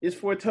Bible. It's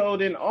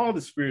foretold in all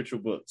the spiritual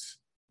books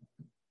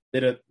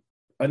that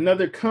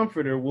another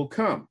comforter will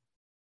come.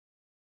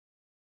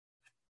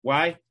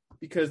 Why?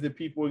 Because the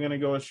people are going to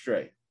go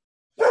astray.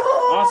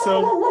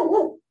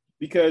 Also,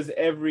 because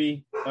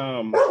every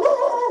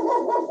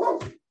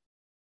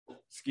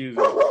excuse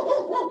me.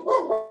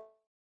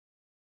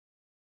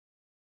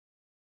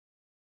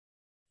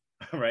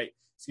 All right.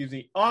 Excuse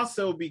me.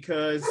 Also,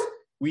 because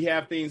we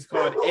have things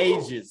called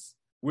ages.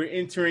 We're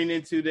entering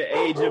into the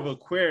age of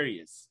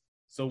Aquarius.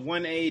 So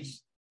one age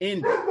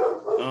ended.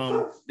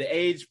 The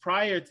age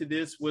prior to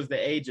this was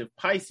the age of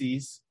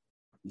Pisces.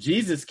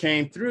 Jesus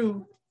came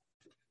through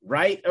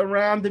right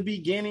around the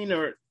beginning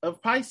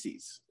of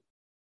Pisces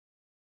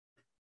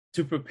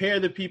to prepare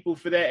the people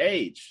for that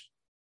age,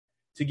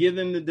 to give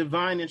them the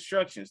divine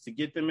instructions, to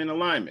get them in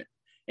alignment.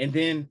 And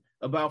then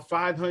about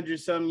 500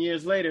 some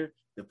years later,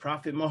 the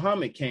Prophet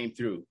Muhammad came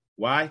through.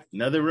 Why?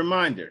 Another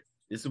reminder.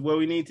 This is what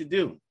we need to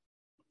do.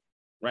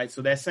 Right?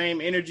 So that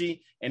same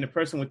energy and the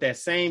person with that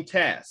same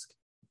task.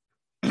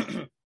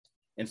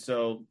 And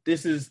so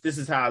this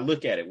is how I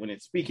look at it when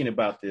it's speaking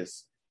about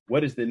this.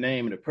 What is the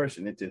name of the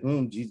person into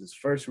whom Jesus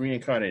first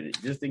reincarnated?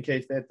 Just in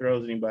case that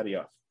throws anybody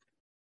off.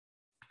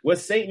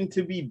 Was Satan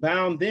to be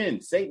bound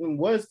then? Satan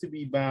was to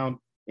be bound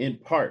in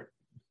part,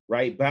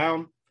 right?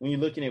 Bound when you're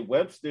looking at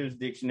Webster's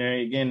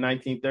dictionary, again,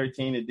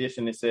 1913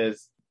 edition, it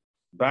says,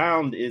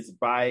 bound is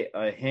by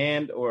a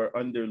hand or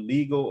under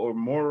legal or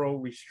moral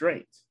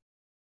restraint.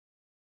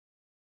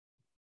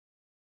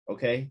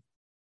 Okay.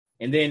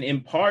 And then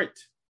impart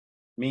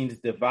means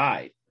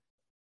divide.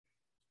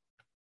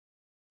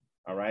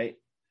 All right.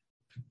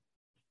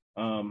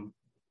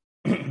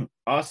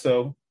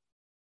 Also,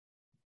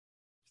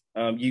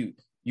 you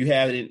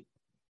had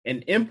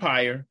an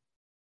empire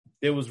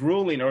that was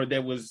ruling, or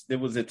that was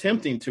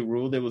attempting to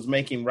rule, that was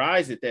making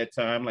rise at that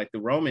time, like the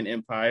Roman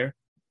Empire.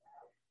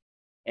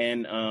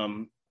 And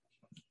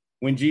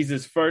when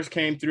Jesus first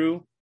came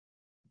through,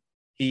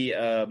 he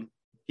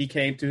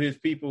came to his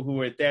people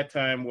who at that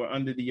time were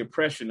under the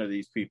oppression of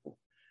these people.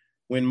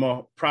 When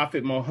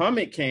Prophet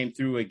Muhammad came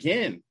through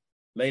again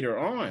later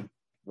on,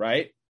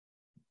 right?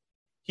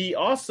 He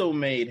also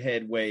made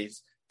headways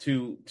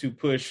to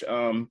push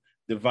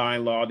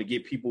divine law, to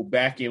get people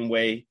back in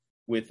way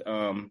with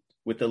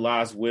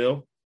Allah's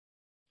will.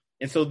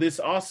 And so this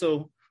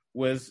also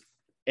was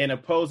an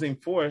opposing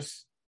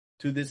force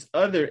to this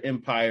other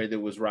empire that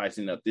was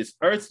rising up, this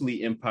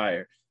earthly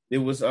empire. It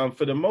was,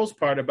 for the most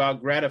part,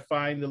 about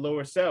gratifying the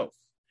lower self,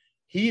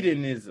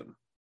 hedonism.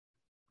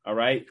 All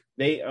right.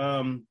 They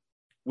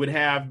would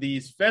have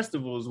these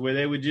festivals where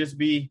they would just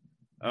be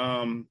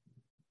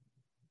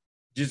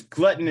just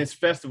gluttonous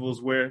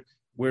festivals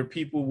where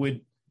people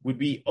would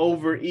be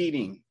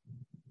overeating,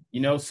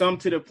 some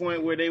to the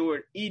point where they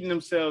were eating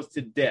themselves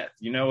to death,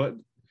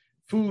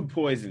 food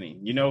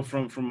poisoning,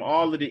 from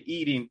all of the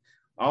eating,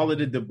 all of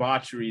the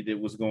debauchery that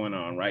was going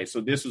on, right?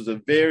 So this was a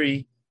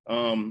very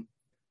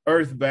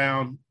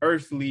earthbound,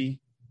 earthly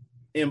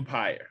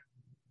empire,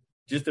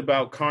 just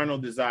about carnal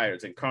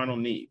desires and carnal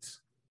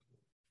needs,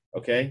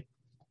 okay?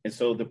 And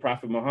so the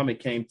Prophet Muhammad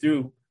came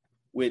through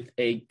with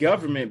a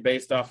government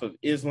based off of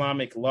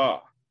Islamic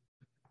law,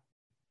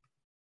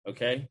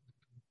 okay?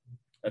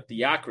 A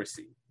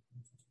theocracy.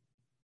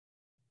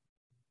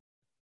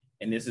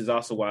 And this is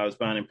also why I was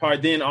bound in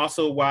part. Then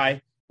also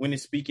why, when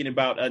it's speaking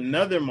about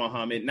another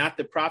Muhammad, not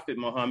the Prophet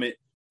Muhammad,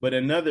 but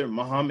another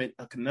Muhammad,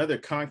 another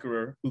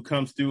conqueror who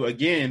comes through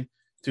again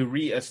to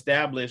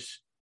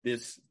reestablish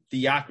this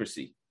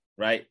theocracy,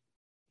 right?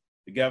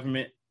 The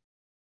government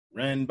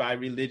run by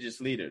religious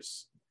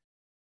leaders,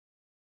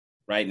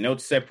 right? No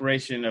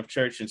separation of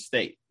church and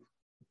state.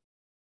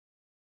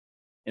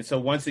 And so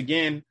once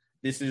again,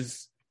 this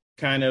is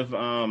kind of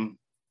an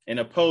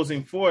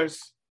opposing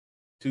force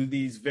to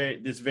this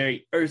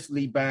very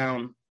earthly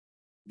bound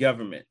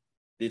government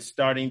that's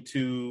starting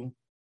to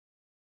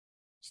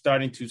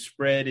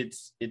spread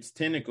its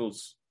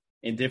tentacles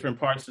in different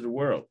parts of the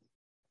world,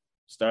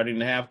 starting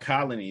to have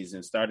colonies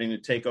and starting to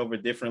take over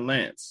different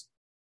lands.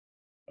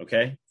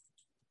 Okay.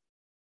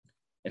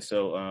 And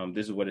so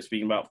this is what it's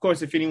speaking about. Of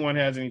course, if anyone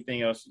has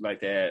anything else you'd like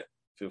to add,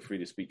 feel free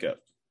to speak up.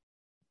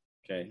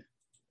 Okay.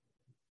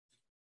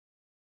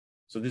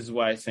 So this is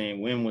why it's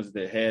saying, when was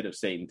the head of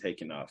Satan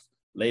taken off?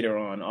 Later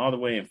on, all the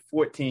way in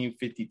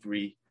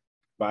 1453,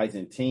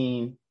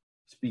 Byzantine,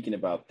 speaking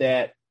about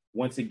that.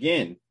 Once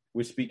again,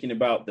 we're speaking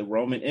about the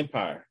Roman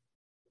Empire.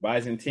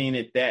 Byzantine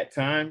at that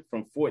time,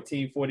 from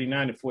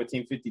 1449 to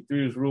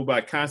 1453, was ruled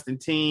by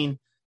Constantine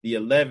the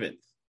 11th.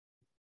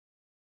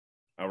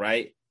 All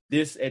right.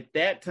 This at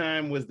that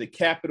time was the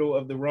capital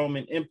of the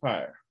Roman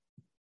Empire.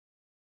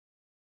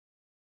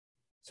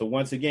 So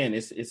once again,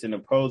 it's an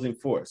opposing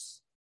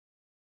force.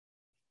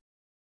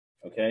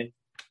 Okay.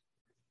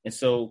 And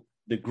so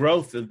the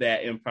growth of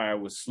that empire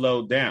was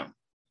slowed down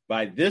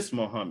by this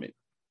Muhammad.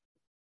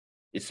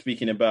 It's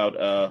speaking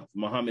about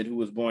Muhammad, who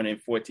was born in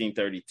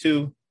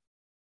 1432.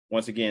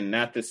 Once again,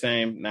 not the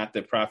same, not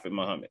the Prophet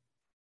Muhammad,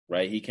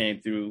 right? He came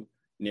through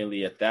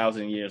nearly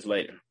 1,000 years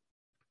later.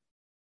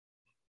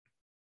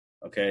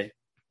 Okay.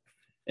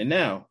 And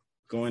now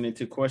going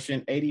into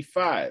question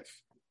 85.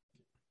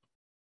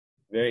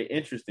 Very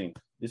interesting.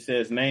 It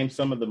says, name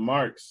some of the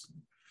marks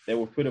that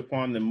were put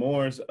upon the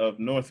Moors of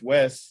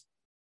Northwest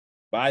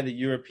by the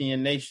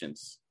European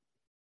nations.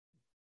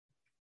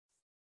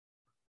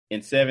 In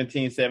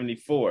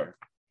 1774,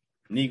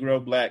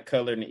 Negro, black,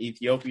 colored, and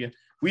Ethiopia.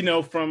 We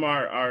know from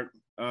our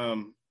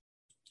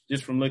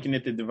just from looking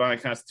at the Divine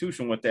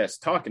Constitution what that's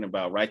talking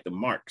about, right? The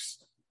marks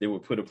that were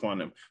put upon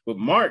them. But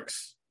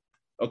marks,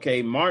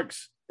 okay,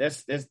 marks,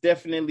 that's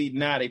definitely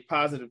not a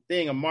positive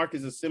thing. A mark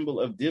is a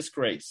symbol of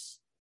disgrace,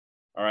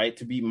 all right,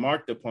 to be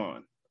marked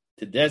upon,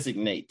 to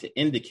designate, to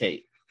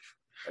indicate,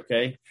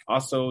 okay?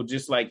 Also,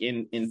 just like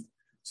in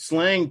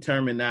slang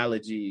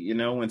terminology,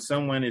 when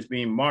someone is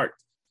being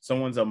marked,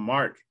 someone's a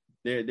mark,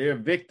 they're a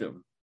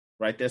victim,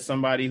 right? That's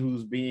somebody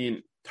who's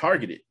being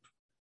targeted.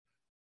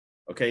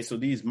 Okay, so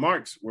these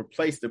marks were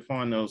placed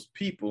upon those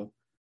people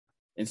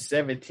in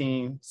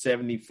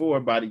 1774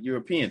 by the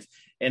Europeans.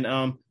 And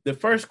the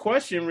first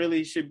question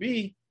really should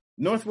be,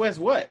 Northwest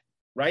what,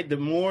 right? The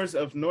Moors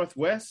of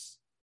Northwest?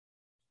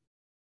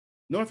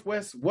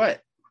 Northwest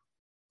what?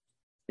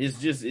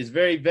 It's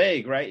very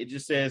vague, right? It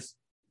just says,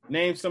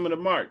 name some of the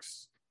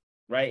marks.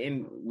 right?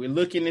 And we're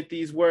looking at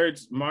these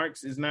words.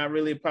 Marks is not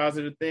really a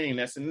positive thing.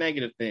 That's a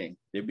negative thing.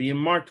 They're being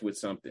marked with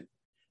something.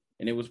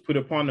 And it was put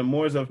upon the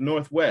Moors of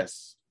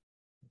Northwest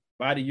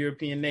by the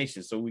European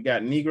nations. So we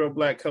got Negro,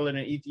 black, colored,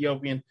 and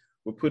Ethiopian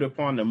were put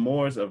upon the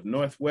Moors of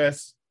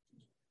Northwest.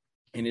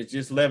 And it's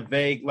just left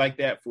vague like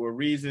that for a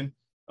reason.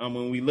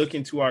 When we look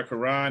into our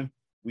Quran,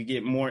 we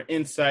get more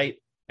insight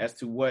as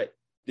to what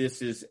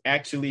this is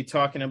actually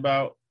talking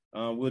about.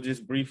 We'll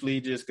just briefly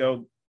just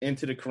go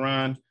into the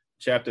Quran,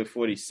 chapter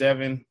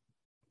 47.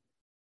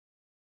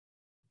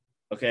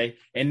 Okay,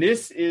 and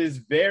this is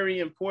very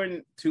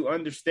important to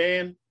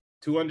understand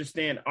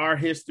our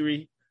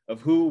history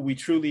of who we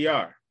truly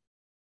are.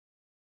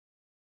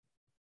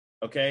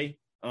 Okay,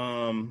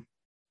 to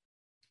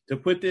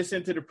put this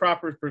into the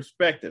proper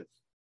perspective.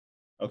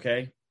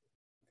 Okay,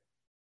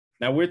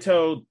 now we're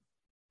told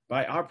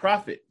by our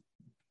prophet,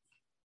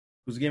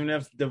 who's giving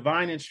us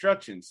divine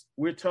instructions,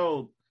 we're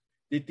told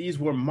that these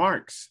were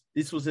marks.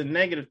 This was a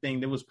negative thing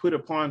that was put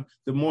upon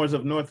the Moors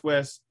of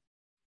Northwest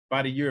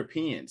by the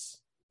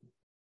Europeans.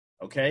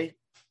 Okay?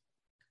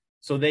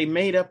 So they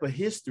made up a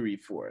history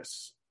for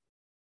us.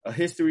 A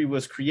history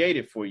was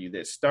created for you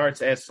that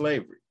starts at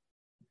slavery.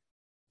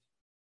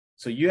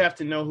 So you have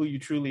to know who you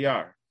truly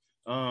are.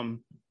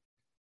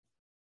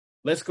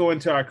 Let's go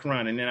into our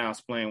Quran, and then I'll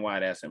explain why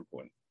that's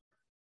important.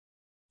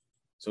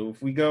 So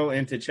if we go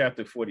into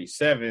chapter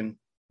 47,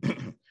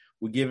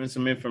 we're given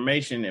some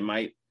information that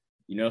might,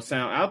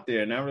 sound out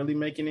there, not really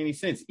making any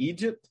sense.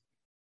 Egypt,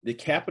 the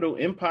capital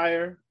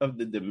empire of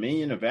the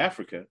Dominion of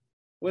Africa.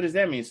 What does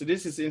that mean? So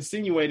this is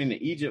insinuating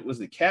that Egypt was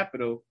the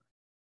capital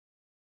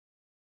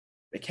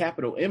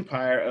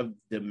empire of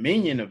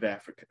Dominion of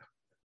Africa,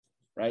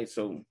 right?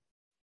 So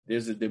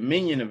there's a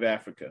Dominion of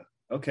Africa.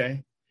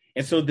 Okay.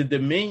 And so the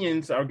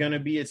dominions are going to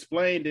be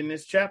explained in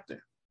this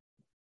chapter.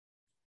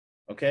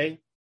 Okay.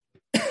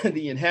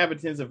 The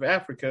inhabitants of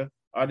Africa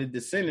are the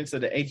descendants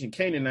of the ancient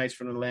Canaanites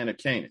from the land of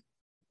Canaan.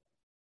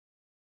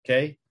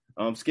 Okay.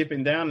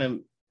 Skipping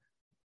down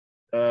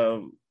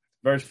to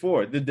verse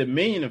 4, the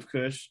dominion of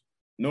Cush,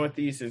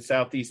 northeast and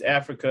southeast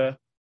Africa,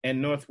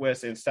 and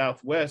northwest and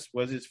southwest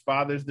was its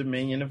father's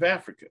dominion of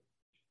Africa.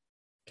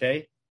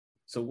 Okay.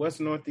 So what's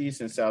northeast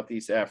and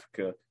southeast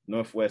Africa,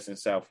 northwest and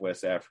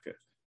southwest Africa?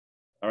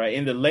 All right.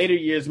 In the later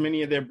years,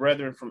 many of their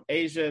brethren from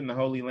Asia and the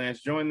Holy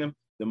Lands joined them.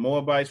 The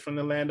Moabites from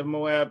the land of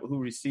Moab, who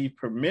received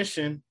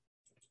permission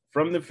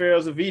from the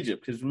pharaohs of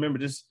Egypt. Because remember,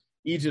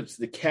 Egypt's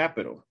the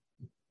capital,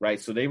 right?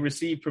 So they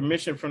received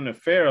permission from the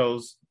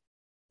pharaohs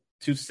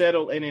to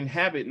settle and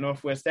inhabit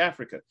Northwest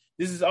Africa.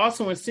 This is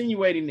also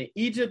insinuating that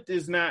Egypt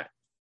is not,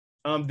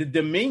 the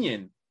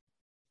dominion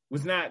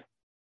was not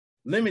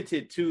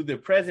limited to the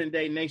present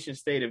day nation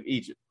state of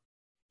Egypt.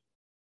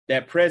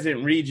 That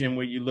present region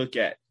where you look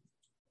at.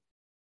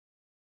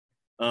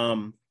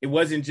 It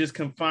wasn't just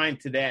confined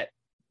to that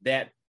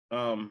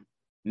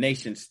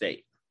nation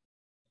state.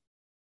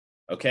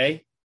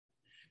 Okay?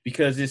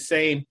 Because it's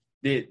saying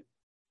that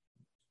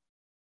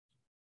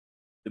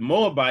the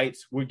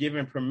Moabites were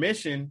given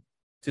permission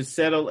to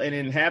settle and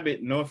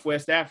inhabit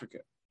Northwest Africa,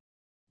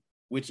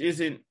 which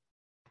isn't,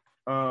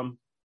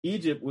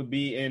 Egypt would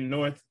be in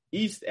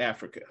Northeast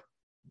Africa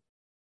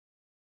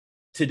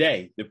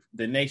today,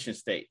 the nation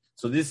state.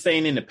 So this is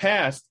saying in the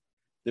past,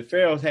 the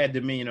pharaohs had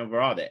dominion over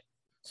all that.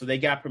 So they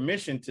got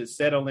permission to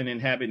settle and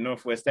inhabit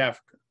Northwest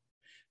Africa.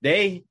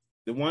 The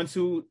ones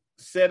who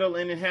settle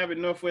and inhabit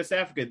Northwest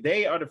Africa,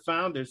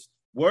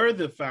 were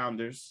the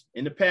founders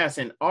in the past,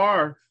 and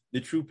are the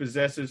true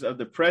possessors of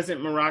the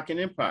present Moroccan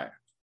Empire,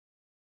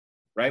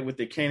 right? With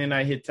the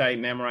Canaanite, Hittite,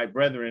 and Amorite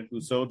brethren who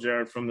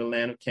sojourned from the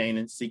land of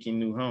Canaan seeking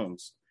new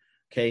homes.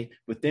 Okay,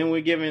 but then we're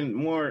given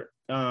more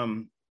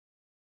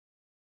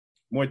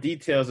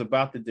details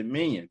about the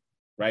dominion,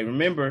 right?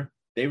 Remember,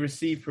 they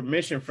received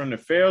permission from the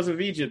pharaohs of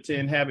Egypt to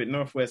inhabit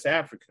Northwest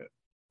Africa.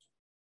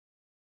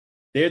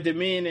 Their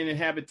dominion and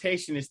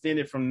habitation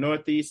extended from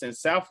Northeast and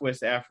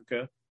Southwest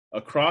Africa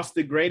across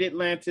the Great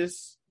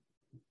Atlantis,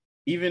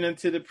 even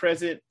into the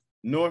present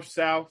North,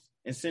 South,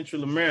 and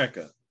Central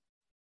America,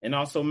 and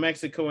also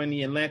Mexico and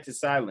the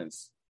Atlantis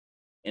Islands.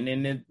 And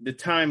in the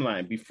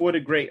timeline before the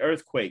Great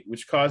Earthquake,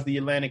 which caused the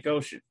Atlantic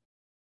Ocean.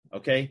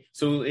 Okay,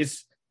 so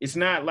it's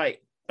not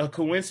like a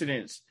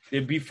coincidence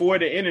that before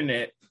the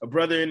internet, a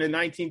brother in the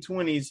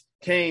 1920s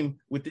came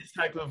with this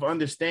type of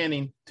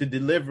understanding to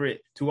deliver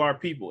it to our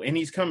people. And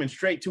he's coming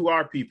straight to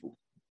our people.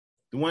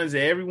 The ones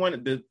that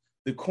everyone,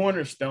 the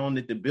cornerstone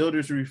that the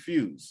builders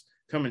refuse,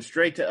 coming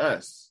straight to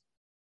us.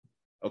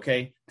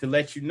 Okay, to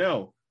let you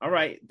know, all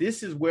right,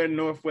 this is where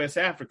Northwest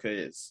Africa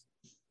is.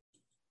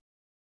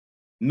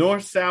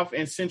 North, South,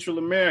 and Central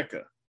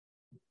America.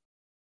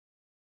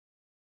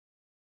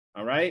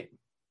 All right.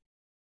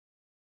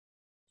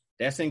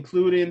 That's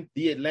including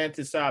the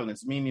Atlantis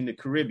Islands, meaning the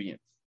Caribbean.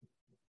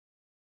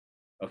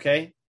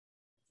 Okay.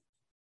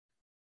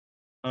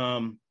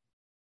 And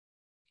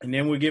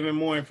then we're given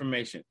more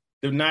information.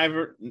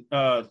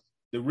 The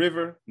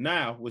river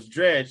Nile was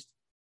dredged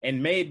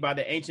and made by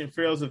the ancient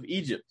pharaohs of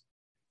Egypt.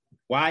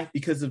 Why?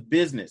 Because of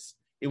business.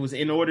 It was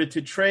in order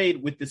to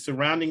trade with the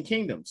surrounding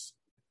kingdoms.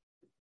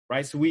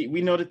 right? So we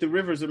know that the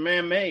rivers are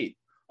man-made.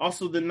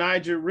 Also, the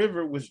Niger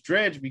River was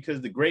dredged because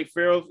the great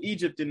pharaoh of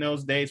Egypt in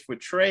those days for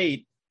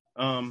trade,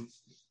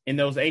 in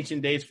those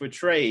ancient days for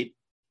trade,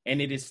 and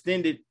it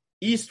extended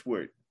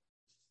eastward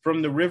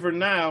from the river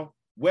Nile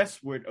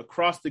westward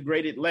across the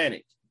great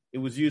Atlantic. It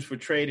was used for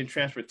trade and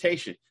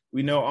transportation.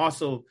 We know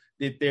also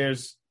that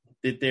there's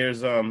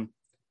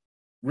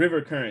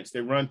river currents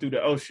that run through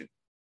the ocean,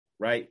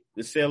 right?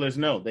 The sailors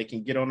know they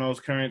can get on those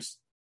currents,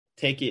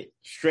 take it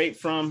straight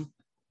from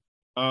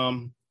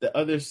the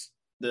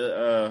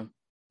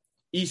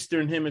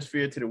eastern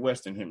hemisphere to the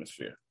western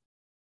hemisphere.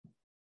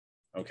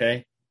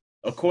 Okay.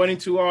 According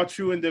to all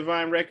true and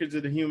divine records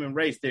of the human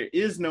race, there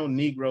is no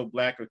Negro,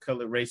 black, or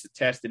colored race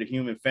attached to the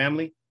human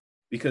family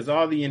because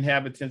all the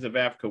inhabitants of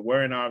Africa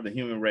were and are of the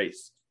human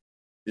race,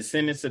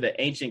 descendants of the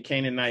ancient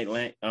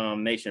Canaanite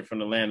nation from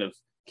the land of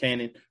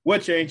Canaan.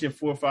 What your ancient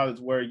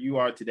forefathers were, you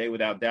are today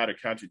without doubt or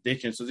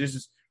contradiction. So this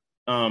is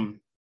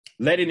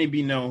letting it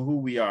be known who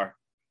we are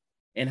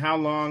and how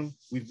long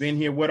we've been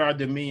here, what our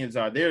dominions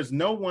are. There's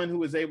no one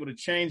who is able to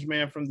change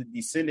man from the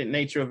descendant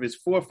nature of his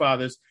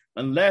forefathers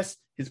unless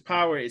his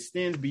power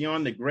extends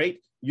beyond the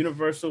great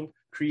universal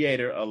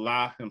creator,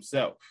 Allah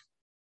himself.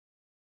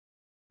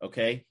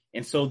 Okay.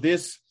 And so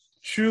this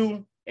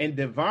true and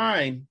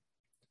divine,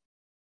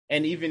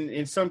 and even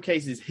in some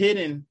cases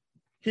hidden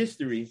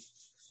history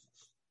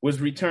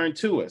was returned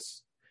to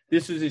us.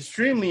 This is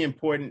extremely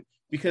important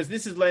because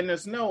this is letting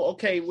us know,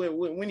 okay,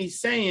 when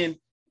he's saying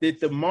that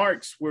the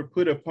marks were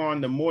put upon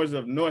the Moors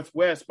of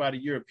Northwest by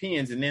the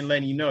Europeans, and then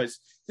letting you know it's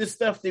this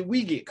stuff that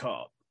we get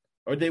called,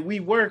 or that we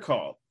were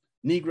called,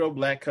 Negro,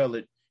 black,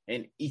 colored,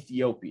 and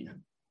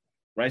Ethiopian,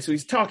 right? So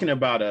he's talking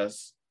about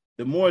us,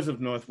 the Moors of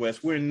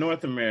Northwest. We're in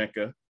North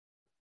America,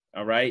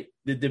 all right?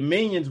 The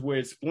dominions were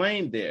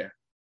explained there,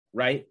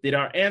 right? That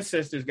our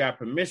ancestors got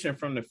permission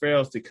from the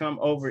pharaohs to come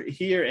over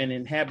here and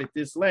inhabit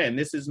this land.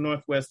 This is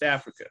Northwest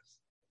Africa,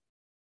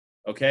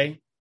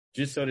 okay?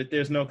 Just so that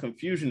there's no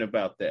confusion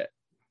about that.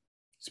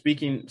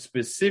 Speaking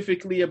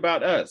specifically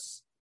about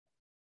us,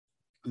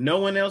 no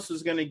one else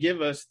is going to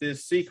give us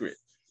this secret.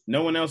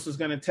 No one else is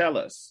going to tell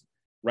us,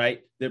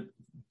 right?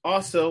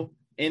 Also,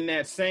 in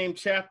that same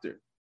chapter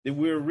that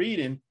we're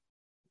reading,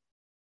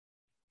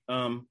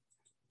 in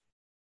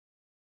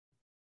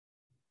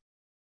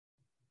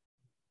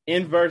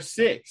verse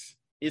 6,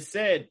 it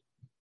said,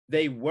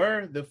 they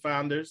were the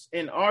founders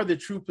and are the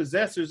true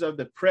possessors of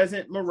the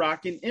present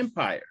Moroccan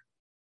Empire.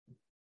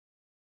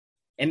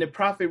 And the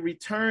prophet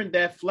returned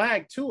that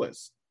flag to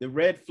us, the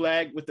red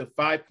flag with the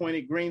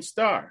 5-pointed green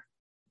star.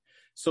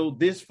 So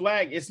this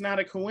flag, it's not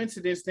a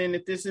coincidence then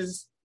that this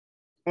is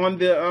on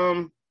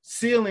the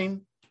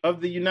ceiling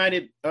of the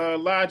United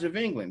Lodge of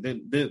England,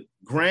 the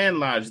Grand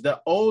Lodge, the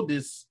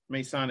oldest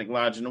Masonic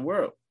lodge in the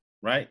world,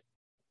 right?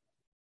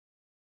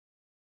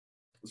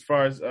 As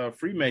far as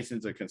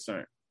Freemasons are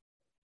concerned.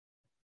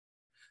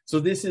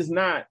 So this is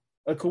not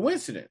a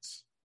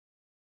coincidence.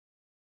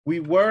 We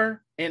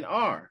were and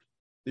are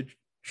the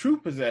true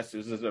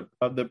possessors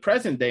of the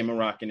present day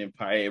Moroccan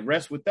Empire. It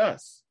rests with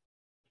us.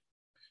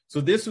 So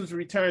this was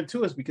returned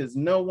to us because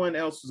no one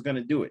else was going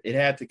to do it. It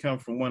had to come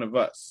from one of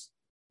us.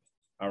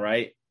 All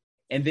right.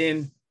 And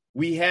then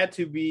we had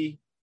to be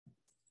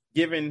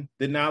given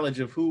the knowledge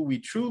of who we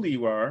truly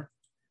were,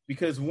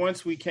 because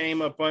once we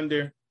came up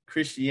under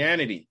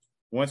Christianity,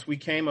 once we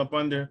came up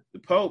under the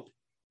Pope,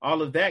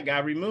 all of that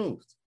got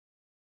removed.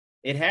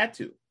 It had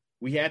to.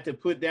 We had to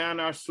put down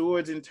our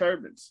swords and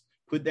turbans,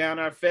 put down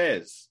our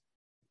fez,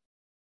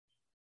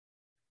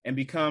 and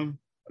become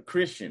a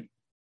Christian.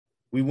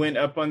 We went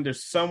up under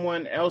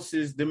someone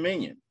else's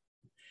dominion.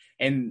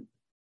 And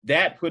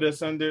that put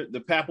us under the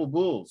papal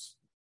bulls,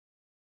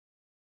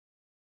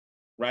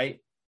 right?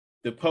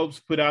 The popes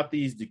put out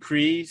these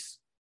decrees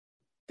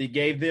that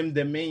gave them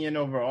dominion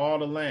over all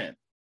the land,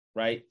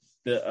 right?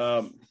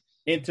 The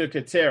Inter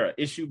Caetera,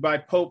 issued by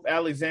Pope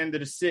Alexander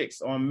VI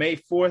on May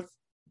 4th,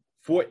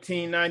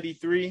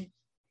 1493,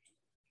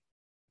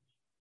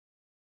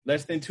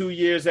 less than 2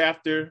 years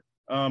after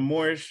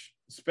Moorish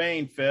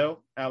Spain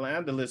fell,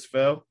 Al-Andalus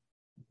fell,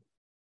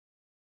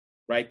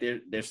 right?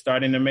 They're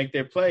starting to make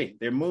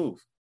their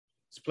move.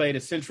 It's played a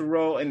central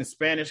role in the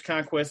Spanish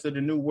conquest of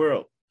the New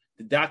World.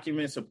 The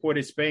document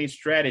supported Spain's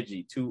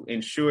strategy to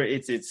ensure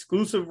its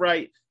exclusive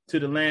right to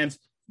the lands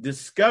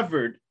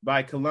discovered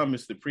by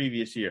Columbus the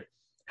previous year.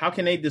 How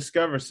can they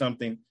discover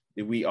something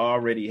that we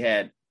already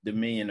had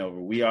dominion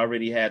over? We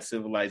already had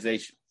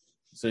civilization.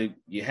 So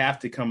you have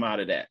to come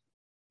out of that.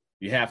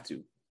 You have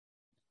to.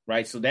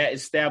 Right, so that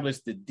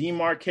established the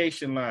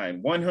demarcation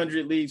line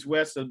 100 leagues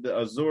west of the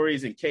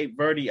Azores and Cape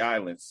Verde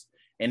Islands,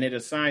 and it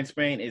assigned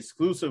Spain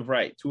exclusive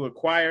right to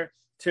acquire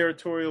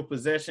territorial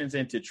possessions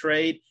and to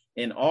trade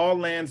in all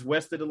lands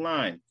west of the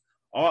line.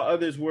 All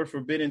others were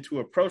forbidden to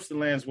approach the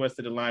lands west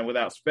of the line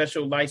without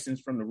special license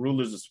from the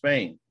rulers of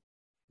Spain.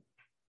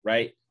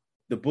 Right,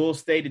 the bull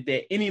stated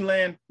that any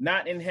land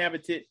not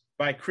inhabited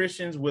by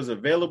Christians was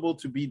available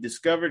to be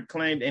discovered,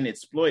 claimed, and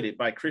exploited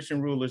by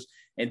Christian rulers,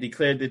 and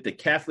declared that the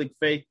Catholic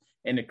faith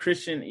and the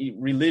Christian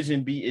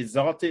religion be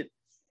exalted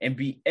and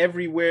be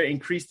everywhere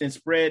increased and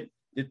spread,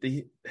 that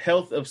the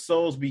health of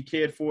souls be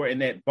cared for,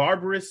 and that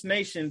barbarous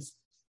nations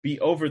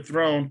be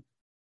overthrown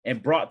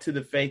and brought to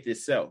the faith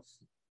itself.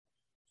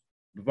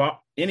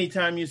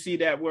 Anytime you see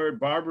that word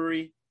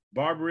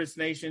barbarous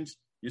nations,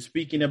 you're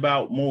speaking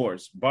about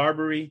Moors,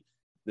 Barbary,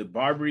 the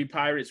Barbary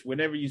pirates,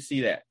 whenever you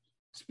see that,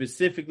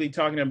 specifically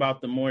talking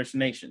about the Moorish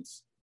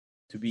nations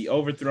to be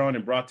overthrown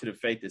and brought to the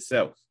faith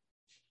itself.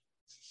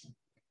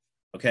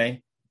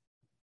 Okay.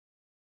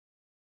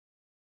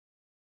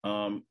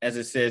 As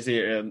it says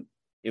here,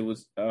 it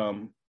was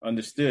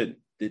understood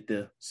that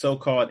the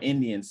so-called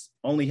Indians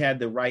only had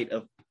the right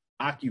of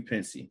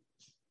occupancy,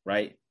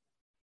 right?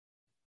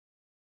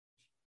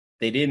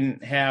 They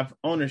didn't have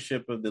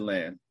ownership of the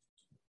land.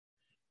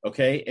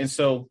 Okay. And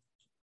so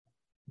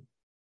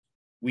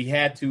we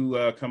had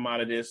to come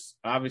out of this.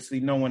 Obviously,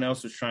 no one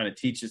else was trying to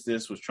teach us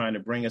this, was trying to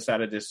bring us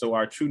out of this. So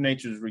our true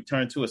nature is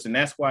returned to us. And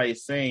that's why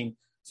it's saying,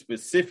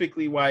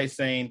 specifically why it's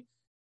saying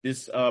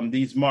this,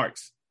 these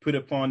marks put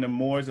upon the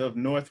Moors of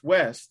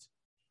Northwest,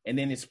 and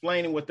then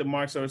explaining what the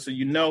marks are. So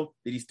you know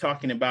that he's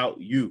talking about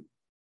you.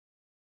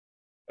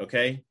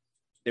 Okay.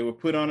 They were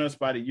put on us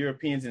by the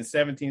Europeans in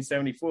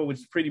 1774, which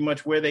is pretty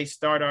much where they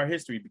start our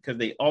history, because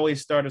they always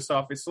start us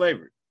off as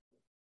slavery.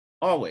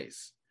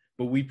 Always.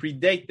 But we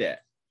predate that.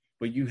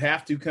 But you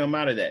have to come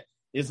out of that.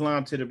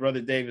 Islam, to the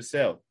brother David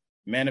Sell,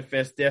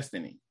 manifest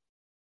destiny,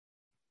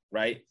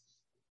 right?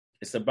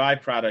 It's a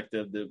byproduct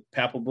of the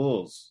papal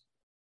bulls.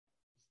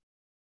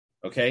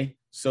 Okay?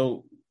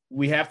 So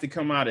we have to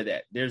come out of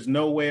that. There's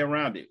no way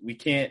around it. We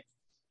can't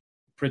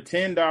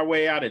pretend our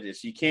way out of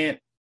this. You can't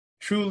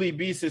truly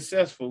be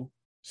successful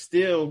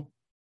still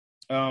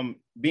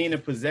being a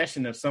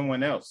possession of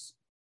someone else.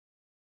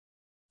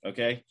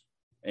 Okay?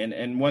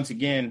 And once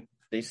again,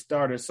 they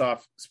start us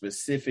off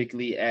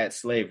specifically at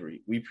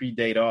slavery. We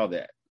predate all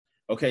that.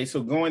 Okay,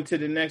 so going to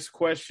the next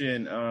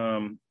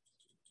question,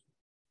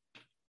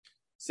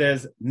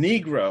 says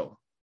Negro,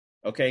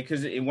 okay,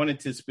 because it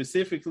wanted to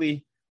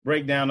specifically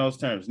break down those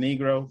terms: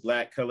 Negro,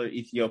 black, color,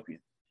 Ethiopian.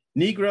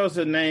 Negro is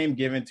a name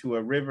given to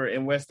a river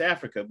in West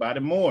Africa by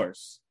the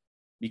Moors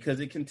because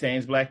it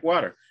contains black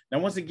water. Now,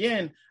 once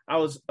again, I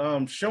was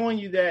showing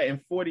you that in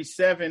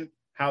 47,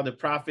 how the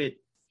prophet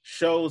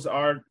shows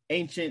our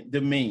ancient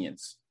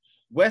dominions.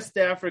 West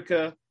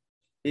Africa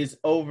is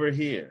over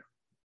here.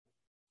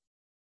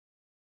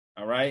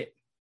 All right.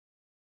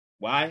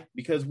 Why?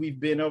 Because we've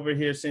been over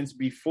here since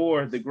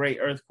before the great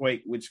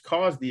earthquake, which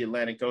caused the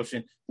Atlantic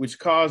Ocean, which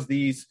caused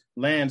these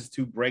lands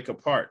to break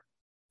apart.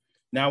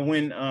 Now,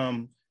 when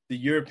the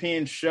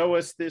Europeans show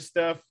us this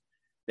stuff,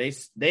 they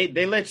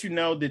let you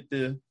know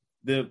that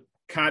the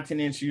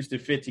continents used to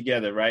fit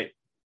together, right?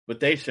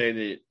 But they say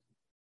that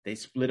they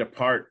split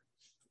apart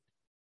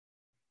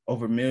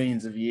over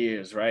millions of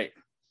years, right?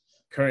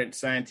 Current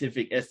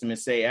scientific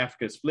estimates say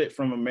Africa split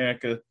from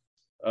America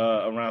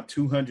around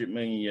 200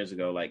 million years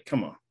ago. Like,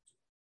 come on.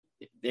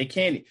 They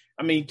can't,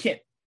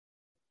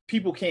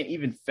 people can't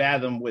even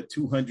fathom what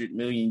 200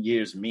 million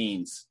years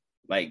means.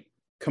 Like,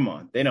 come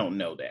on, they don't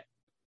know that.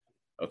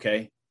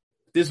 Okay.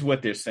 This is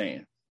what they're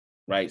saying,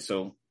 right?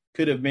 So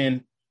could have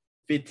been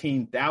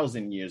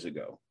 15,000 years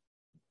ago.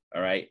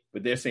 All right.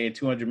 But they're saying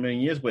 200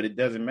 million years, but it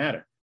doesn't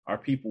matter. Our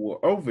people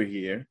were over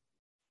here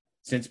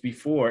since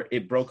before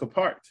it broke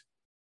apart.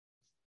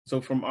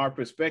 So from our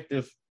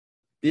perspective,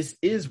 this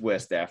is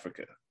West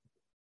Africa.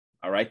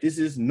 All right. This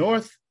is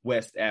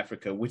Northwest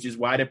Africa, which is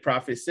why the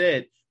prophet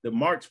said the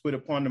marks put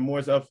upon the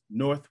Moors of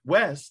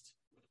Northwest,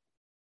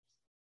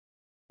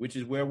 which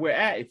is where we're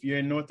at. If you're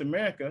in North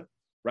America,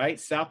 right?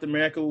 South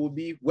America will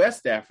be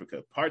West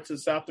Africa. Parts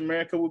of South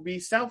America will be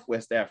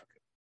Southwest Africa.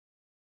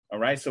 All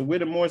right. So we're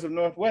the Moors of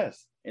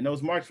Northwest, and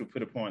those marks were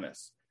put upon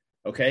us.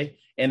 Okay.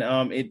 And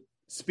it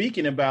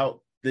speaking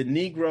about the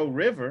Negro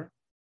River.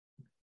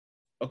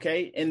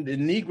 Okay. And the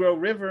Negro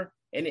River,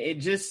 and it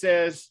just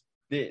says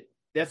that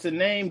that's a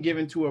name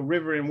given to a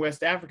river in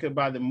West Africa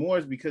by the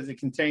Moors because it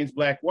contains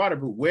black water.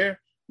 But where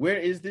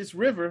is this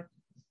river,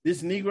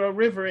 this Negro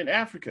River in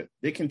Africa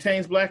that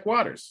contains black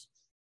waters?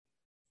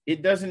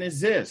 It doesn't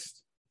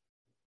exist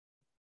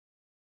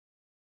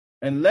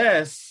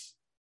unless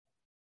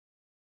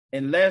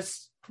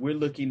we're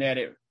looking at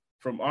it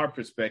from our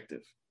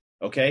perspective.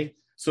 Okay.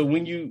 So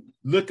when you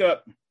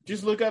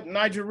just look up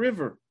Niger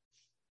River,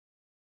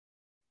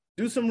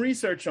 do some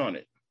research on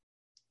it.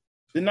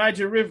 The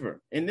Niger River.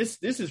 And this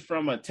is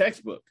from a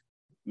textbook,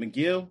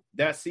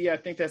 McGill.c. I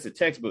think that's a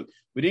textbook.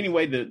 But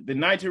anyway, the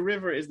Niger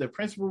River is the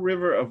principal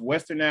river of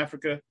Western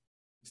Africa,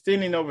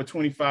 extending over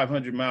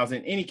 2,500 miles.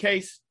 In any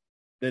case,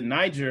 the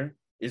Niger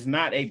is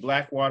not a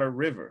blackwater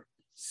river.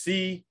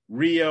 See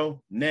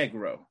Rio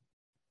Negro,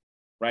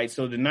 right?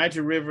 So the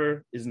Niger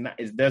River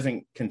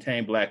doesn't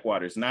contain black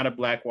water. It's not a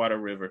blackwater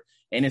river.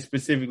 And it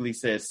specifically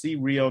says, see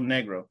Rio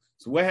Negro.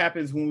 So what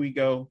happens when we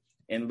go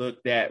and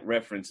look that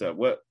reference up?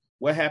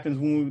 What happens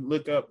when we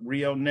look up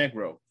Rio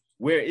Negro?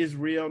 Where is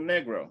Rio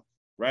Negro,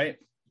 right?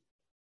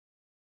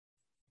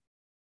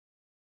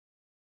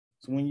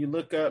 So when you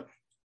look up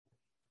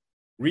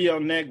Rio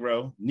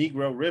Negro,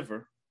 Negro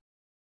River,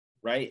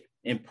 right?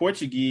 In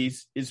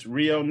Portuguese, it's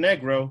Rio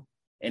Negro,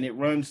 and it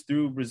runs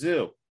through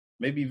Brazil,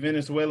 maybe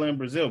Venezuela and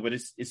Brazil, but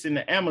it's in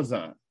the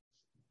Amazon.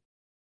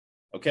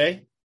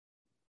 Okay?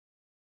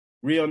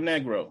 Rio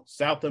Negro,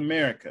 South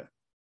America,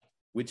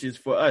 which is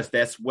for us,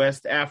 that's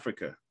West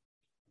Africa.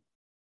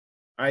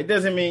 All right,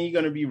 doesn't mean you're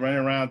going to be running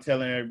around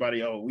telling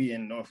everybody, oh, we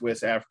in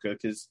Northwest Africa,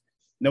 because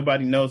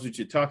nobody knows what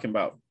you're talking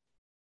about.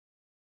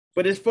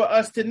 But it's for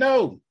us to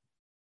know,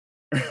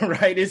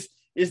 right? It's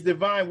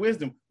divine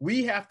wisdom.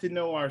 We have to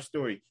know our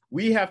story.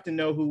 We have to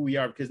know who we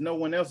are because no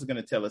one else is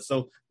going to tell us.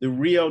 So the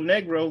Rio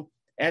Negro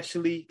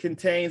actually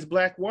contains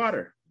black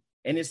water,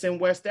 and it's in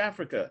West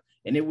Africa.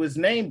 And it was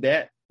named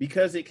that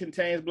because it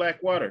contains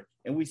black water.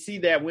 And we see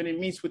that when it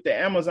meets with the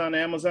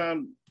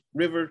Amazon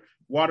River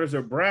waters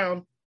are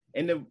brown,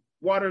 and the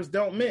waters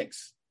don't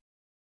mix.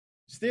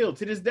 Still,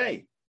 to this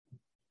day,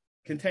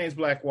 contains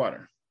black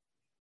water.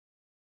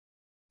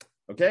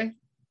 Okay?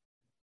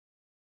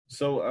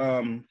 So,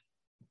 and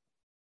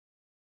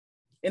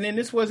then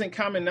this wasn't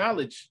common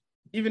knowledge,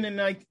 even in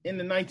the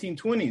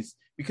 1920s,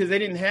 because they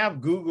didn't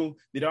have Google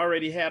that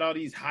already had all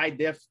these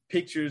high-def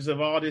pictures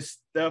of all this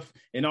stuff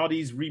in all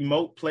these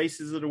remote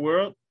places of the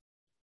world,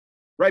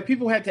 right?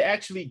 People had to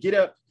actually get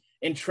up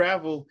and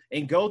travel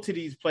and go to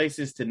these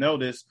places to know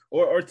this,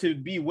 or to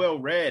be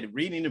well-read,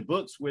 reading the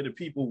books where the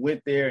people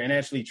went there and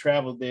actually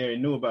traveled there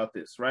and knew about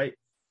this, right?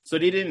 So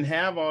they didn't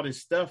have all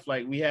this stuff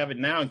like we have it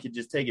now and could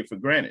just take it for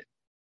granted.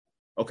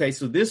 Okay,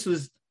 so this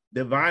was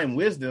divine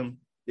wisdom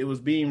that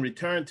was being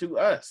returned to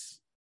us.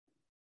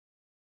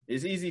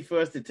 It's easy for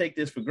us to take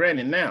this for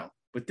granted now,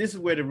 but this is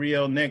where the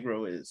Rio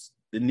Negro is,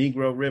 the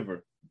Negro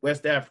River,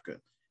 West Africa,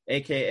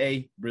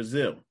 aka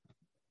Brazil.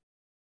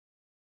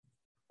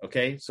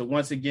 Okay, so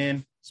once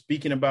again,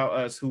 speaking about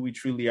us, who we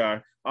truly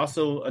are.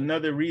 Also,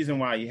 another reason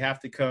why you have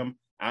to come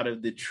out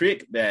of the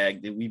trick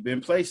bag that we've been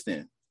placed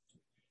in.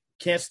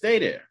 Can't stay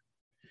there.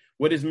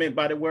 What is meant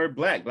by the word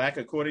black? Black,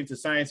 according to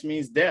science,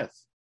 means death.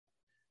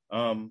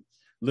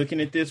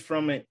 Looking at this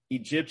from an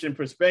Egyptian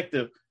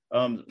perspective,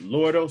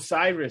 Lord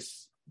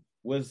Osiris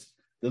was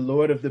the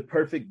Lord of the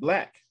perfect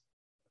black.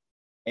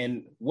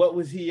 And what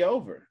was he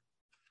over?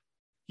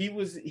 He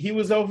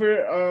was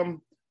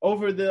over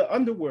the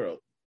underworld.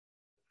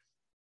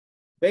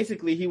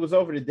 Basically, he was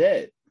over the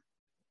dead.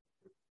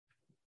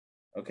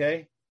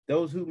 Okay?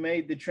 Those who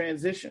made the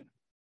transition.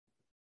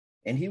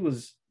 And he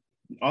was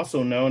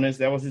also known as,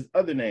 that was his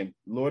other name,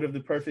 Lord of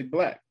the Perfect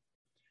Black.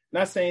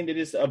 Not saying that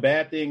it's a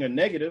bad thing or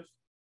negative,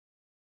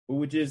 but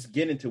we're just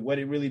getting into what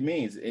it really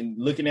means and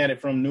looking at it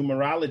from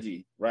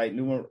numerology, right?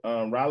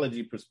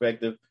 Numerology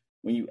perspective.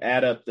 When you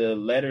add up the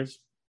letters,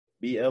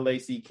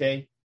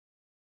 BLACK,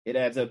 it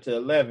adds up to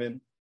 11.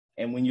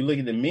 And when you look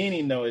at the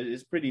meaning, though,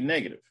 it's pretty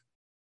negative.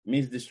 It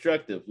means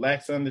destructive,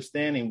 lacks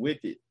understanding,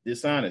 wicked,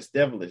 dishonest,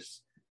 devilish,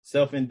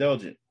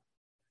 self-indulgent,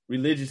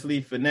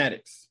 religiously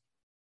fanatics,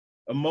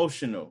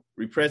 emotional,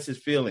 represses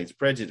feelings,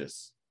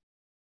 prejudice.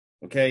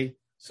 Okay,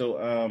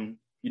 so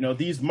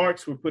these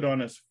marks were put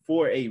on us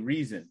for a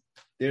reason.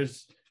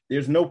 There's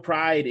no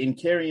pride in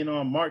carrying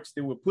on marks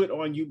that were put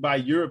on you by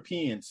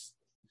Europeans,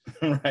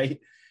 right?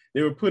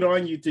 They were put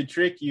on you to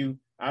trick you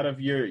out of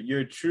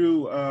your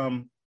true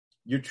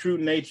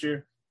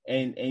nature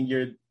and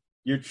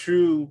your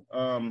true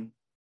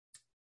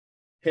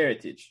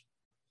heritage.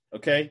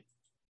 Okay,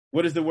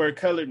 what does the word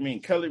colored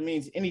mean? Colored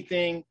means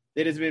anything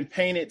that has been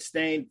painted,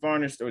 stained,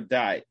 varnished, or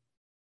dyed,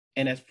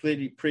 and that's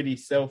pretty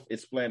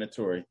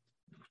self-explanatory,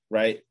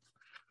 right?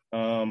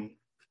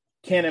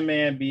 Can a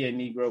man be a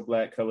Negro,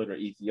 black, colored, or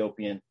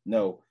Ethiopian?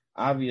 No,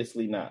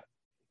 obviously not.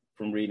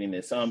 From reading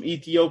this,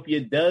 Ethiopia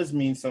does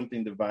mean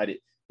something divided.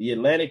 The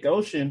Atlantic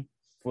Ocean,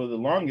 for the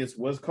longest,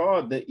 was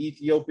called the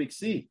Ethiopic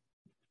Sea,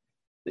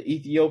 the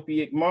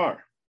Ethiopic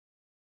Mar,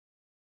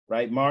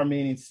 right? Mar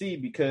meaning sea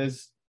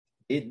because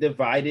it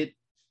divided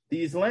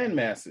these land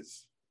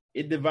masses.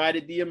 It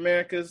divided the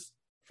Americas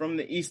from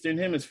the Eastern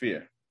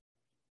Hemisphere,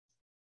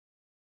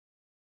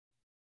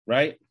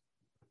 right?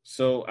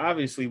 So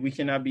obviously we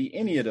cannot be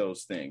any of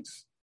those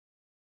things.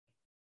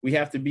 We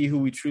have to be who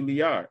we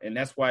truly are. And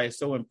that's why it's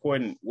so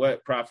important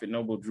what Prophet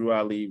Noble Drew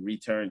Ali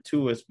returned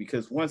to us,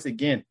 because once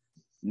again,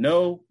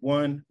 no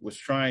one was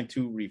trying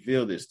to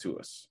reveal this to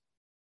us.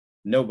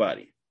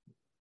 Nobody.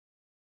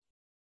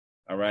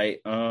 All right.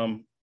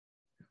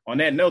 On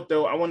that note,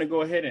 though, I want to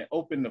go ahead and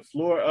open the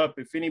floor up.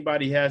 If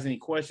anybody has any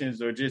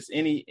questions or just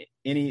anything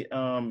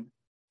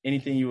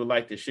you would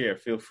like to share,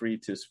 feel free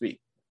to speak.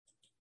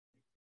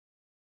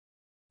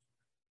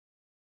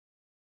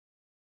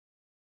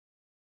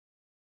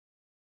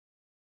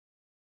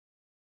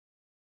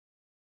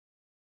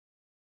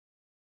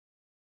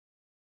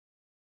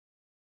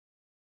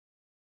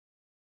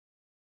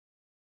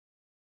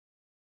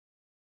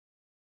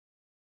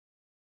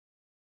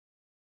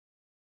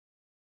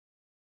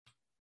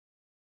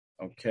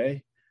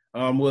 Okay.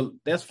 Well,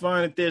 that's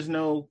fine if there's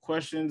no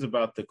questions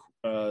about the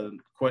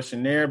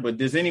questionnaire, but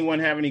does anyone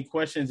have any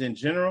questions in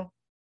general?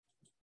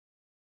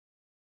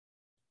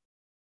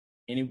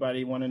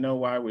 Anybody want to know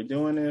why we're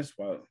doing this?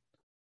 Well,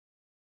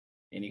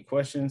 any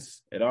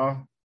questions at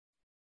all?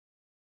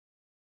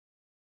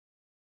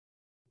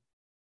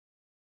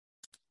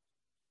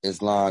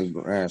 Islam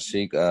Grand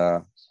Sheikh,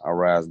 I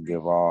rise to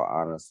give all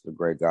honors to the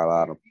great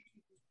God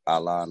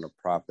Allah and the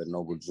Prophet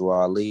Noble Drew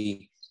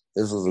Ali.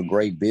 This was a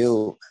great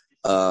build.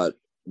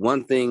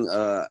 One thing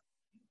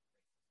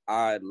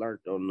I learned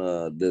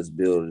on this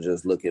build,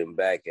 just looking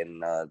back,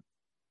 and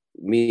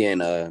me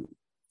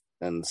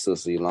and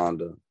Sister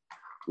Yolanda,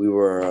 we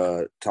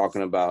were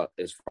talking about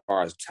as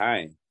far as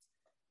time,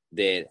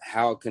 that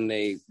how can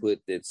they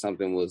put that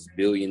something was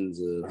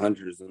billions or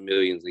hundreds of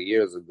millions of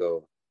years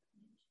ago.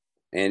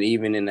 And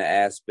even in the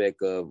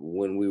aspect of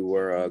when we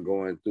were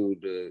going through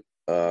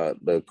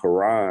the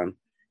Quran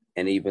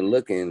and even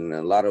looking,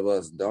 a lot of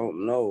us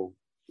don't know.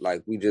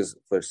 Like, we just,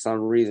 for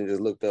some reason,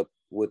 just looked up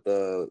with we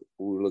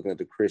were looking at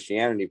the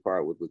Christianity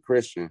part with the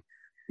Christian.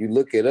 You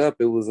look it up,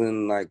 it was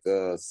in like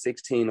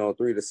 1603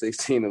 to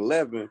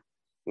 1611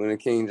 when the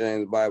King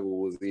James Bible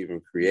was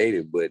even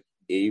created. But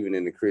even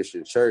in the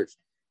Christian church,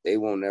 they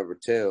won't ever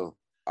tell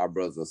our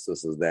brothers and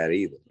sisters that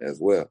either as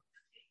well.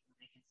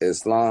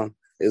 Islam,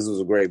 this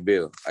was a great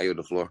bill. I yield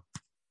the floor.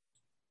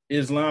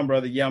 Islam,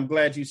 brother. Yeah, I'm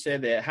glad you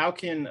said that. How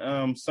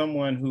can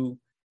someone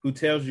who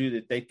tells you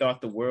that they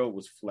thought the world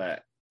was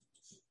flat,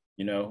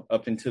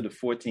 up into the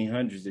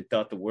 1400s, they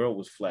thought the world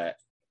was flat,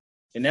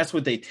 and that's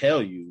what they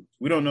tell you.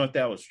 We don't know if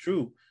that was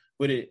true,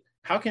 but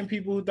how can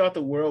people who thought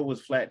the world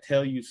was flat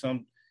tell you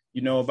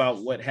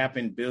about what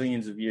happened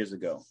billions of years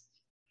ago,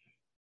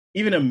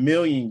 even 1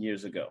 million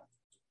years ago?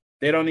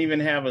 They don't even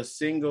have a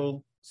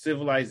single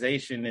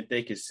civilization that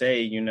they could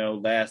say,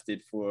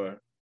 lasted for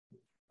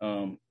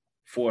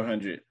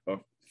 400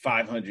 or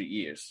 500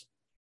 years,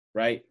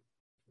 right?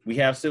 We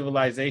have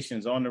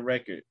civilizations on the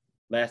record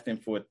lasting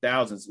for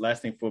thousands,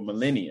 lasting for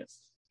millennia,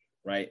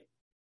 right?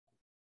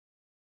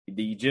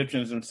 The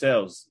Egyptians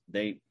themselves,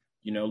 they,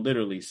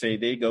 literally say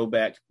they go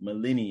back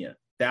millennia,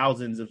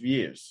 thousands of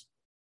years,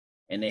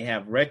 and they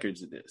have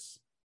records of this.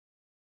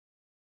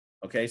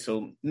 Okay,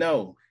 so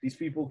no, these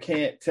people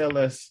can't tell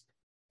us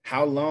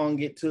how long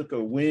it took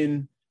or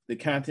when the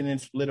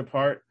continent split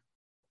apart.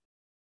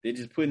 They're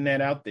just putting that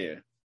out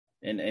there.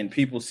 And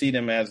people see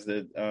them as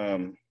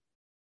the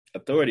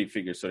authority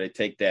figure, so they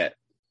take that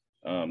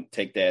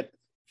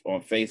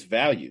on face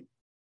value.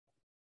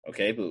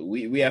 Okay, but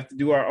we have to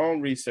do our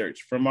own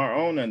research from our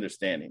own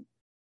understanding.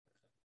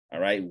 All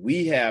right,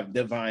 we have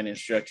divine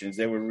instructions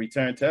that were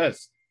returned to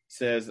us. It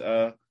says,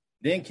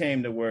 then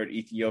came the word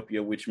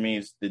Ethiopia, which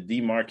means the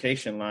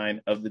demarcation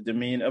line of the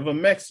dominion of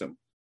Amexem.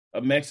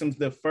 Amexem's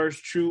the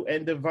first true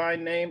and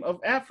divine name of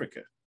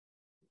Africa.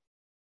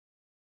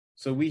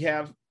 So we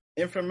have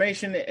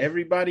information that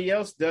everybody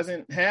else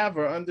doesn't have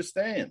or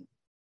understand.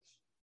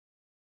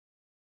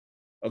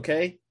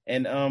 Okay,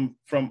 and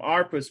from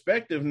our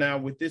perspective now,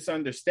 with this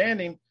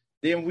understanding,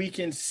 then we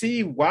can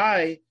see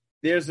why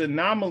there's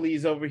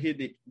anomalies over here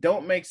that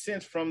don't make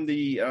sense from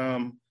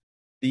the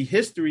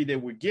history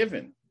that we're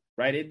given.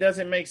 Right? It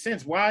doesn't make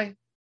sense. Why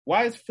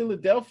is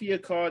Philadelphia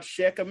called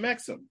Shek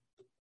Amexem?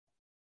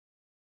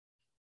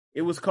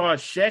 It was called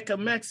Shek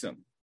Amexem,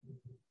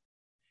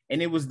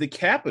 and it was the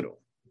capital.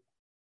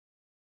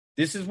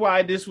 This is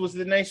why this was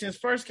the nation's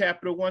first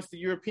capital once the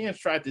Europeans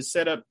tried to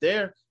set up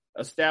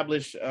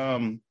establish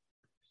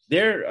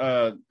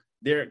their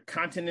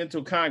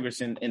continental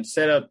Congress and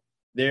set up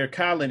their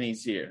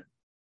colonies here,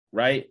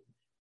 right?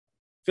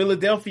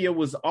 Philadelphia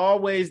was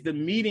always the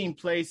meeting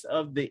place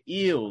of the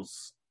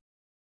eels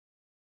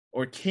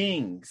or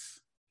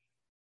kings,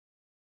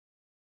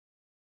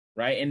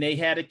 right? And they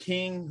had a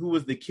king who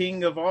was the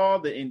king of all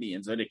the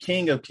Indians, or the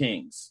king of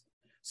kings.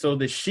 So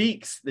the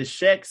sheiks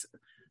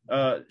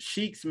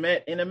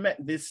met in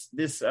this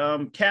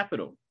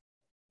capital,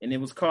 and it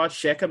was called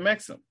Shek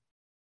Amexem.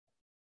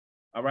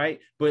 All right,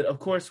 but of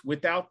course,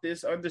 without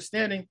this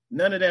understanding,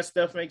 none of that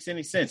stuff makes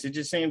any sense. It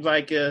just seems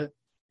like it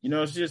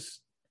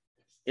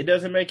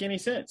doesn't make any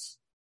sense.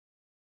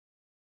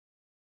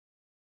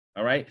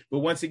 All right. But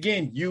once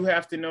again, you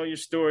have to know your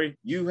story.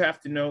 You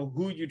have to know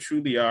who you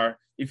truly are.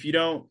 If you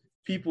don't,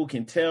 people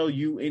can tell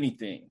you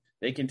anything.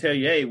 They can tell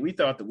you, hey, we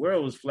thought the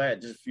world was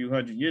flat just a few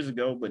hundred years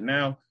ago, but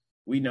now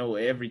we know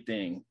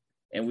everything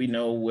and we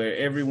know where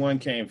everyone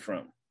came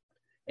from.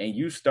 And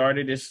you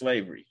started as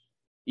slavery,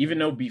 even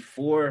though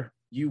before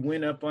you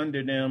went up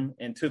under them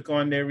and took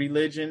on their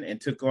religion and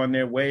took on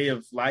their way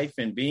of life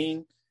and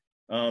being,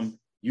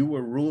 you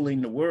were ruling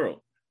the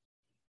world.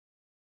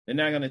 They're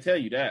not going to tell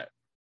you that.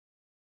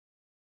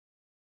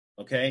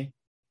 Okay,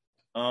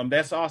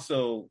 that's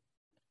also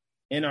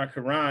in our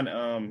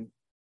Quran.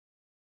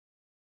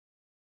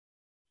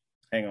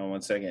 Hang on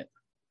one second.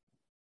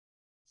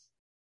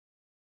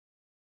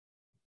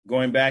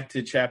 Going back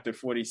to chapter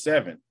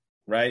 47,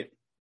 right?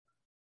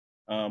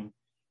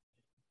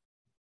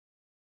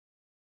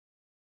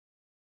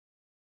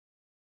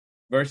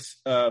 Verse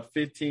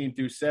 15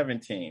 through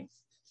 17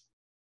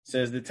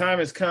 says, the time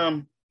has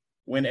come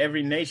when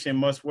every nation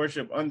must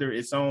worship under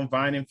its own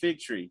vine and fig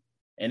tree,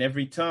 and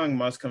every tongue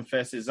must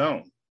confess its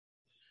own.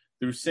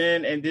 Through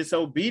sin and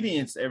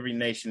disobedience, every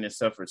nation has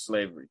suffered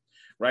slavery,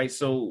 right?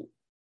 So,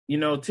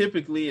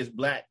 typically as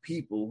Black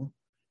people,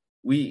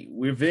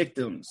 we're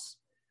victims.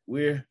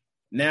 We're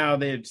Now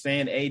they're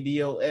saying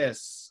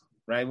ADOS,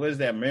 right? What is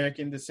that?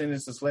 American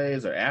descendants of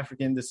slaves or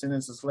African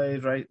descendants of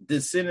slaves, right?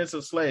 Descendants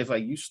of slaves,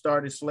 like you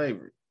started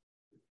slavery,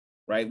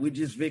 right? We're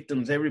just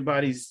victims.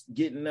 Everybody's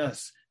getting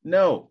us.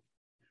 No,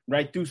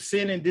 right? Through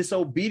sin and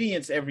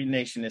disobedience, every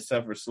nation has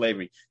suffered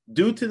slavery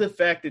due to the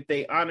fact that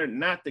they honored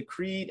not the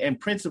creed and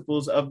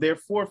principles of their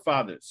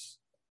forefathers.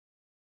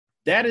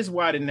 That is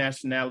why the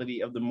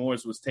nationality of the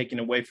Moors was taken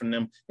away from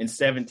them in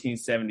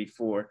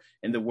 1774,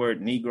 and the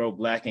word Negro,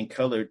 Black, and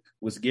Colored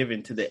was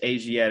given to the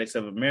Asiatics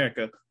of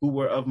America who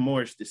were of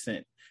Moorish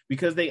descent,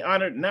 because they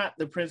honored not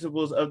the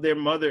principles of their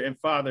mother and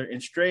father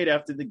and strayed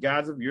after the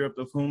gods of Europe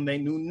of whom they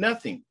knew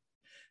nothing.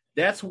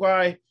 That's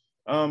why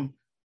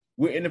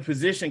we're in the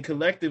position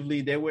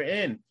collectively that we're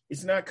in.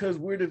 It's not because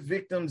we're the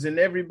victims and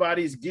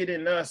everybody's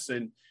getting us.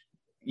 And,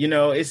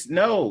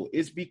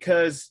 it's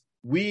because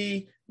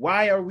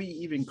why are we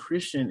even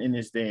Christian in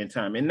this day and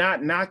time? And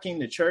not knocking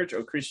the church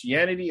or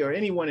Christianity or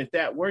anyone if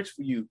that works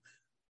for you,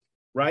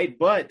 right?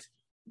 But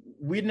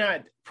we're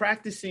not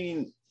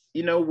practicing,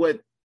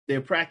 what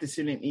they're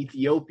practicing in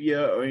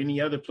Ethiopia or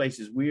any other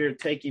places. We're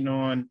taking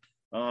on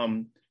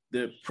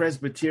the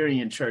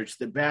Presbyterian church,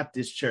 the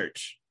Baptist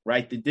church,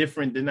 right? The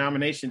different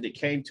denomination that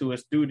came to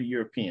us through the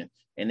European,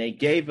 and they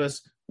gave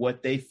us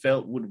what they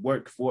felt would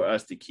work for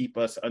us to keep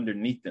us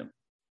underneath them,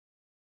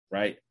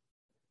 right?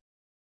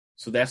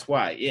 So that's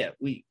why,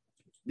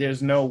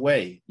 there's no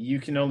way. You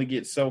can only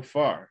get so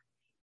far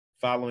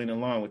following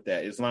along with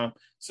that Islam.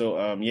 So,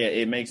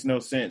 it makes no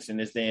sense in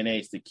this day and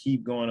age to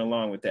keep going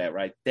along with that,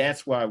 right?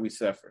 That's why we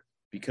suffer,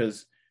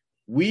 because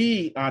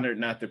we honored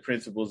not the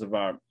principles of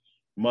our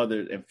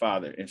mother and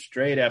father and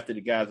strayed after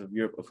the gods of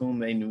Europe of whom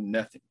they knew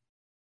nothing.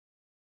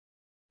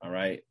 All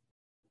right.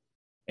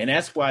 And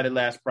that's why the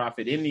last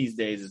prophet in these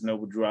days is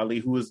Noble Drew Ali,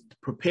 who was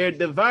prepared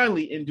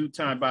divinely in due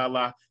time by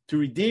Allah to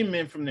redeem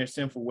men from their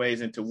sinful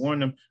ways and to warn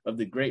them of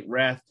the great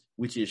wrath,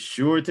 which is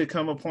sure to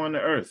come upon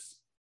the earth.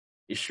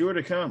 It's sure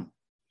to come.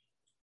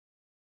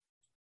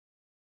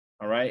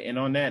 All right. And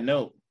on that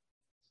note,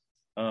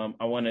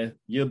 I want to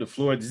yield the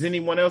floor. Does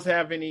anyone else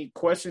have any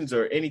questions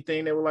or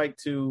anything they would like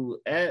to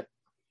add?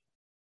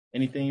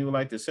 Anything you would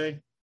like to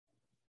say?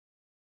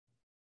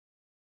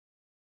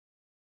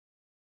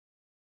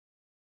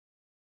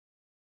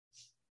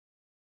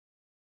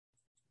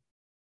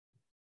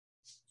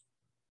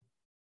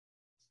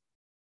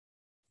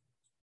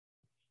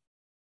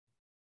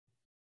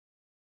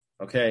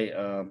 Okay,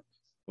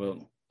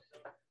 well,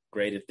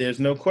 great. If there's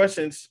no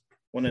questions, I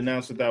want to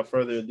announce without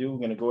further ado, we're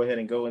going to go ahead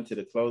and go into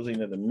the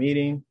closing of the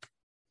meeting.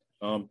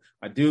 I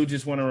do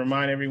just want to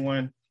remind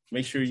everyone,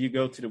 make sure you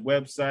go to the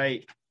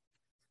website,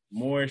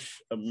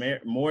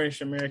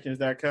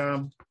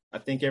 MoorishAmericans.com. I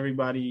think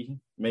everybody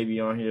maybe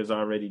on here has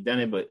already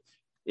done it, but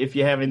if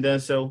you haven't done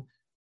so,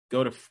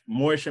 go to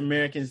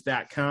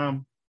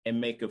MoorishAmericans.com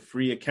and make a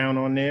free account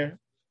on there.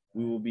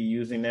 We will be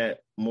using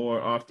that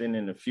more often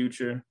in the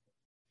future.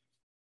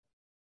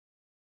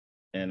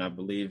 And I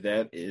believe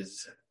that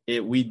is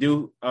it. We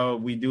do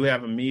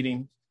have a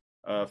meeting,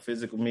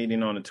 physical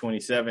meeting on the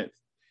 27th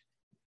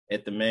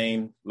at the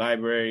main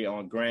library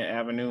on Grant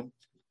Avenue.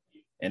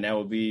 And that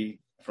will be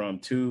from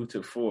 2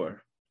 to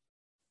 4,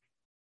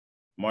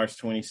 March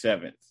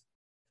 27th.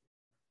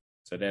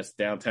 So that's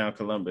downtown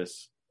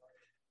Columbus.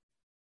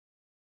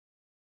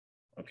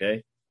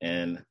 Okay.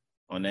 And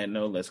on that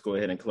note, let's go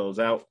ahead and close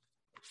out.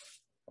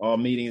 All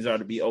meetings are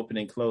to be open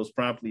and closed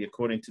promptly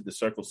according to the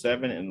Circle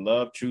 7 in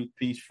love, truth,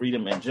 peace,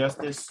 freedom, and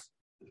justice.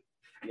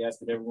 We ask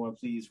that everyone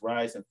please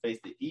rise and face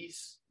the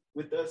east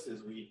with us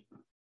as we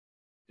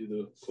do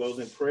the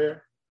closing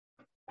prayer.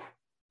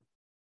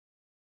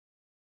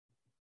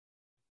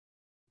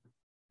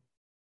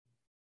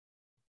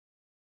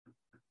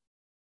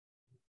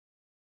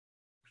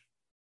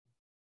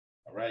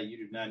 All right, you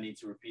do not need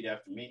to repeat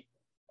after me.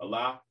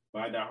 Allah,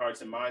 bind our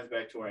hearts and minds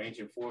back to our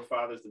ancient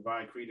forefathers,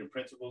 divine creed and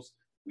principles.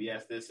 We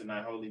ask this in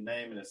thy holy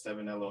name, in the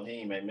 7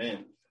 Elohim.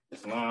 Amen.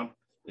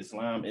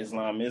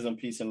 Islamism,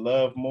 peace and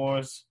love,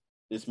 Moors.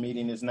 This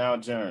meeting is now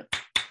adjourned.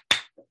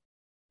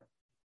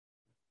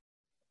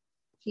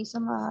 Peace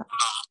and love.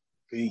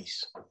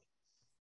 Peace.